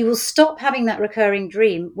 You will stop having that recurring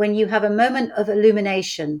dream when you have a moment of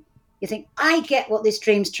illumination. You think, I get what this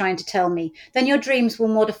dream's trying to tell me. Then your dreams will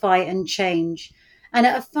modify and change. And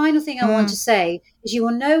a final thing I want to say is you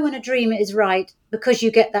will know when a dream is right because you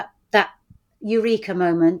get that eureka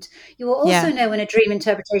moment. You will also know when a dream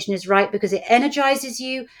interpretation is right because it energizes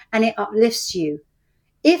you and it uplifts you.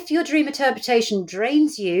 If your dream interpretation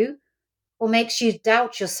drains you or makes you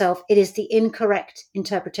doubt yourself, it is the incorrect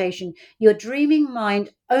interpretation. Your dreaming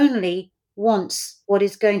mind only wants what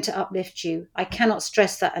is going to uplift you. I cannot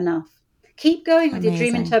stress that enough. Keep going with your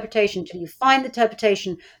dream interpretation till you find the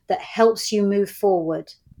interpretation that helps you move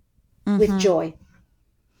forward with joy.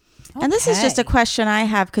 And this is just a question I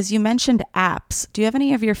have because you mentioned apps. Do you have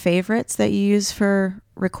any of your favorites that you use for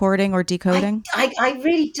recording or decoding? I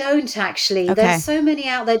really don't, actually. Okay. There's so many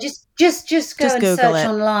out there. Just go and Google search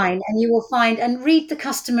online and you will find and read the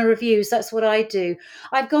customer reviews. That's what I do.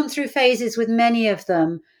 I've gone through phases with many of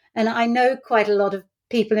them and I know quite a lot of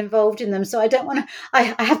people involved in them. So I don't want to, I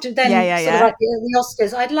have to then sort of like the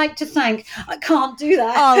Oscars. I'd like to thank, I can't do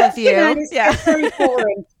that. All of you. It's very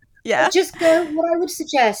boring. Yeah. But just go, what I would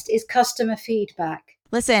suggest is customer feedback.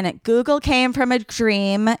 Listen, Google came from a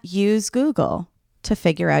dream. Use Google to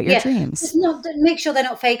figure out your dreams. Just make sure they're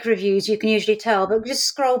not fake reviews. You can usually tell, but just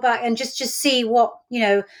scroll back and just see what,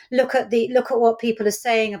 look at what people are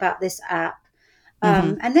saying about this app.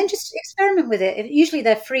 And then just experiment with it. Usually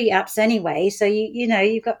they're free apps anyway. So,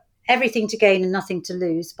 you've got everything to gain and nothing to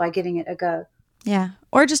lose by giving it a go. Yeah.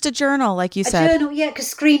 Or just a journal, like you said. A journal, because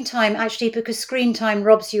screen time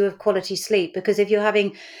robs you of quality sleep. Because if you're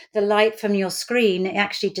having the light from your screen, it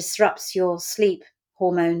actually disrupts your sleep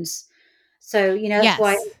hormones. So, that's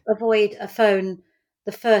why avoid a phone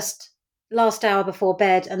the first last hour before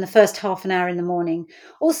bed and the first half an hour in the morning.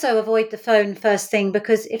 Also, avoid the phone first thing,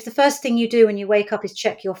 because if the first thing you do when you wake up is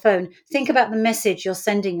check your phone, think about the message you're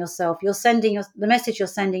sending yourself. The message you're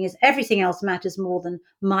sending is everything else matters more than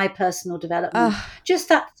my personal development. Just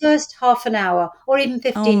that first half an hour or even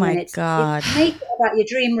 15 minutes. God. Make it about your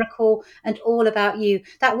dream recall and all about you.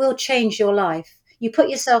 That will change your life. You put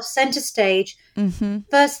yourself center stage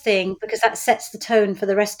first thing, because that sets the tone for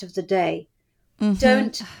the rest of the day.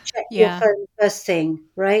 Don't check your phone first thing,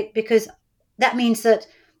 right? Because that means that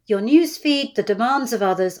your news feed, the demands of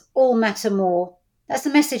others all matter more. That's the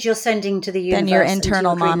message you're sending to the universe. Than your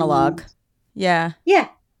internal monologue. Yeah. Yeah.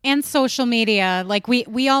 And social media. Like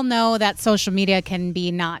we all know that social media can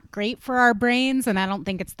be not great for our brains. And I don't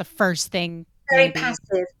think it's the first thing. Very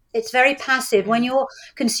passive. It's very passive when you're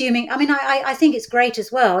consuming. I mean, I think it's great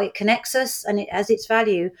as well. It connects us and it has its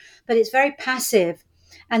value, but it's very passive.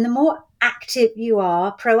 And the more active you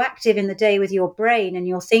are, proactive in the day with your brain and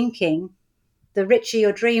your thinking, the richer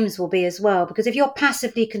your dreams will be as well. Because if you're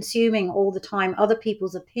passively consuming all the time other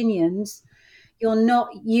people's opinions, you're not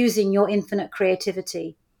using your infinite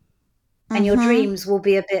creativity. And your dreams will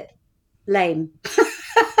be a bit lame.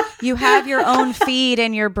 You have your own feed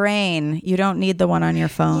in your brain. You don't need the one on your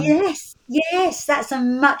phone. Yes. That's a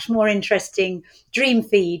much more interesting dream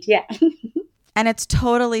feed. Yeah. And it's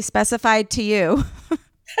totally specified to you.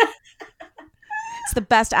 It's the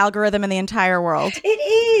best algorithm in the entire world. It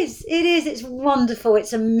is. It's wonderful.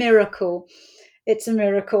 It's a miracle.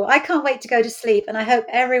 I can't wait to go to sleep. And I hope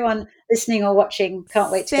everyone listening or watching can't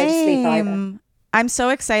wait to go to sleep either. I'm so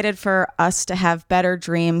excited for us to have better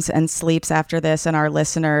dreams and sleeps after this, and our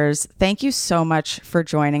listeners. Thank you so much for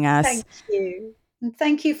joining us. Thank you. And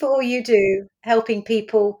thank you for all you do, helping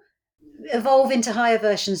people evolve into higher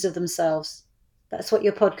versions of themselves. That's what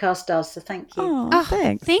your podcast does. So thank you. Oh,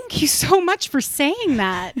 thanks. Thank you so much for saying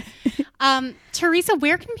that. Theresa,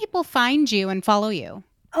 where can people find you and follow you?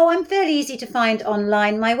 Oh, I'm fairly easy to find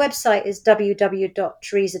online. My website is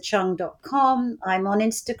www.theresacheung.com. I'm on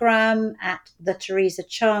Instagram at the Theresa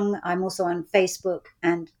Cheung. I'm also on Facebook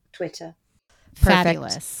and Twitter. Perfect.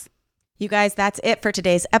 Fabulous. You guys, that's it for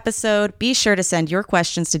today's episode. Be sure to send your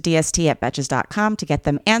questions to dst@betches.com to get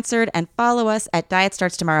them answered, and follow us at Diet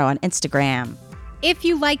Starts Tomorrow on Instagram. If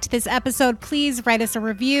you liked this episode, please write us a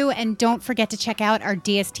review, and don't forget to check out our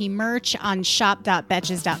DST merch on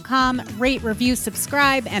shop.betches.com. Rate, review,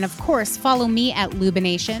 subscribe, and of course, follow me at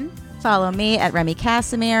Lubination. Follow me at Remy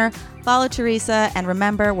Casimir. Follow Theresa, and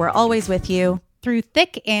remember, we're always with you. Through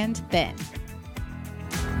thick and thin.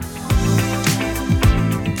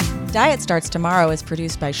 Diet Starts Tomorrow is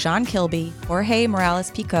produced by Sean Kilby, Jorge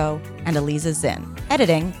Morales-Pico, and Eliza Zinn.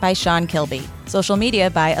 Editing by Sean Kilby. Social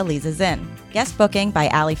media by Eliza Zinn. Guest booking by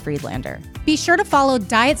Ali Friedlander. Be sure to follow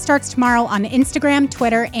Diet Starts Tomorrow on Instagram,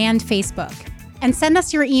 Twitter, and Facebook. And send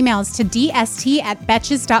us your emails to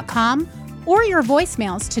dst@betches.com or your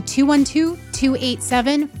voicemails to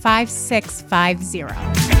 212-287-5650.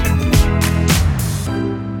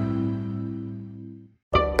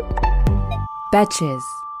 Betches.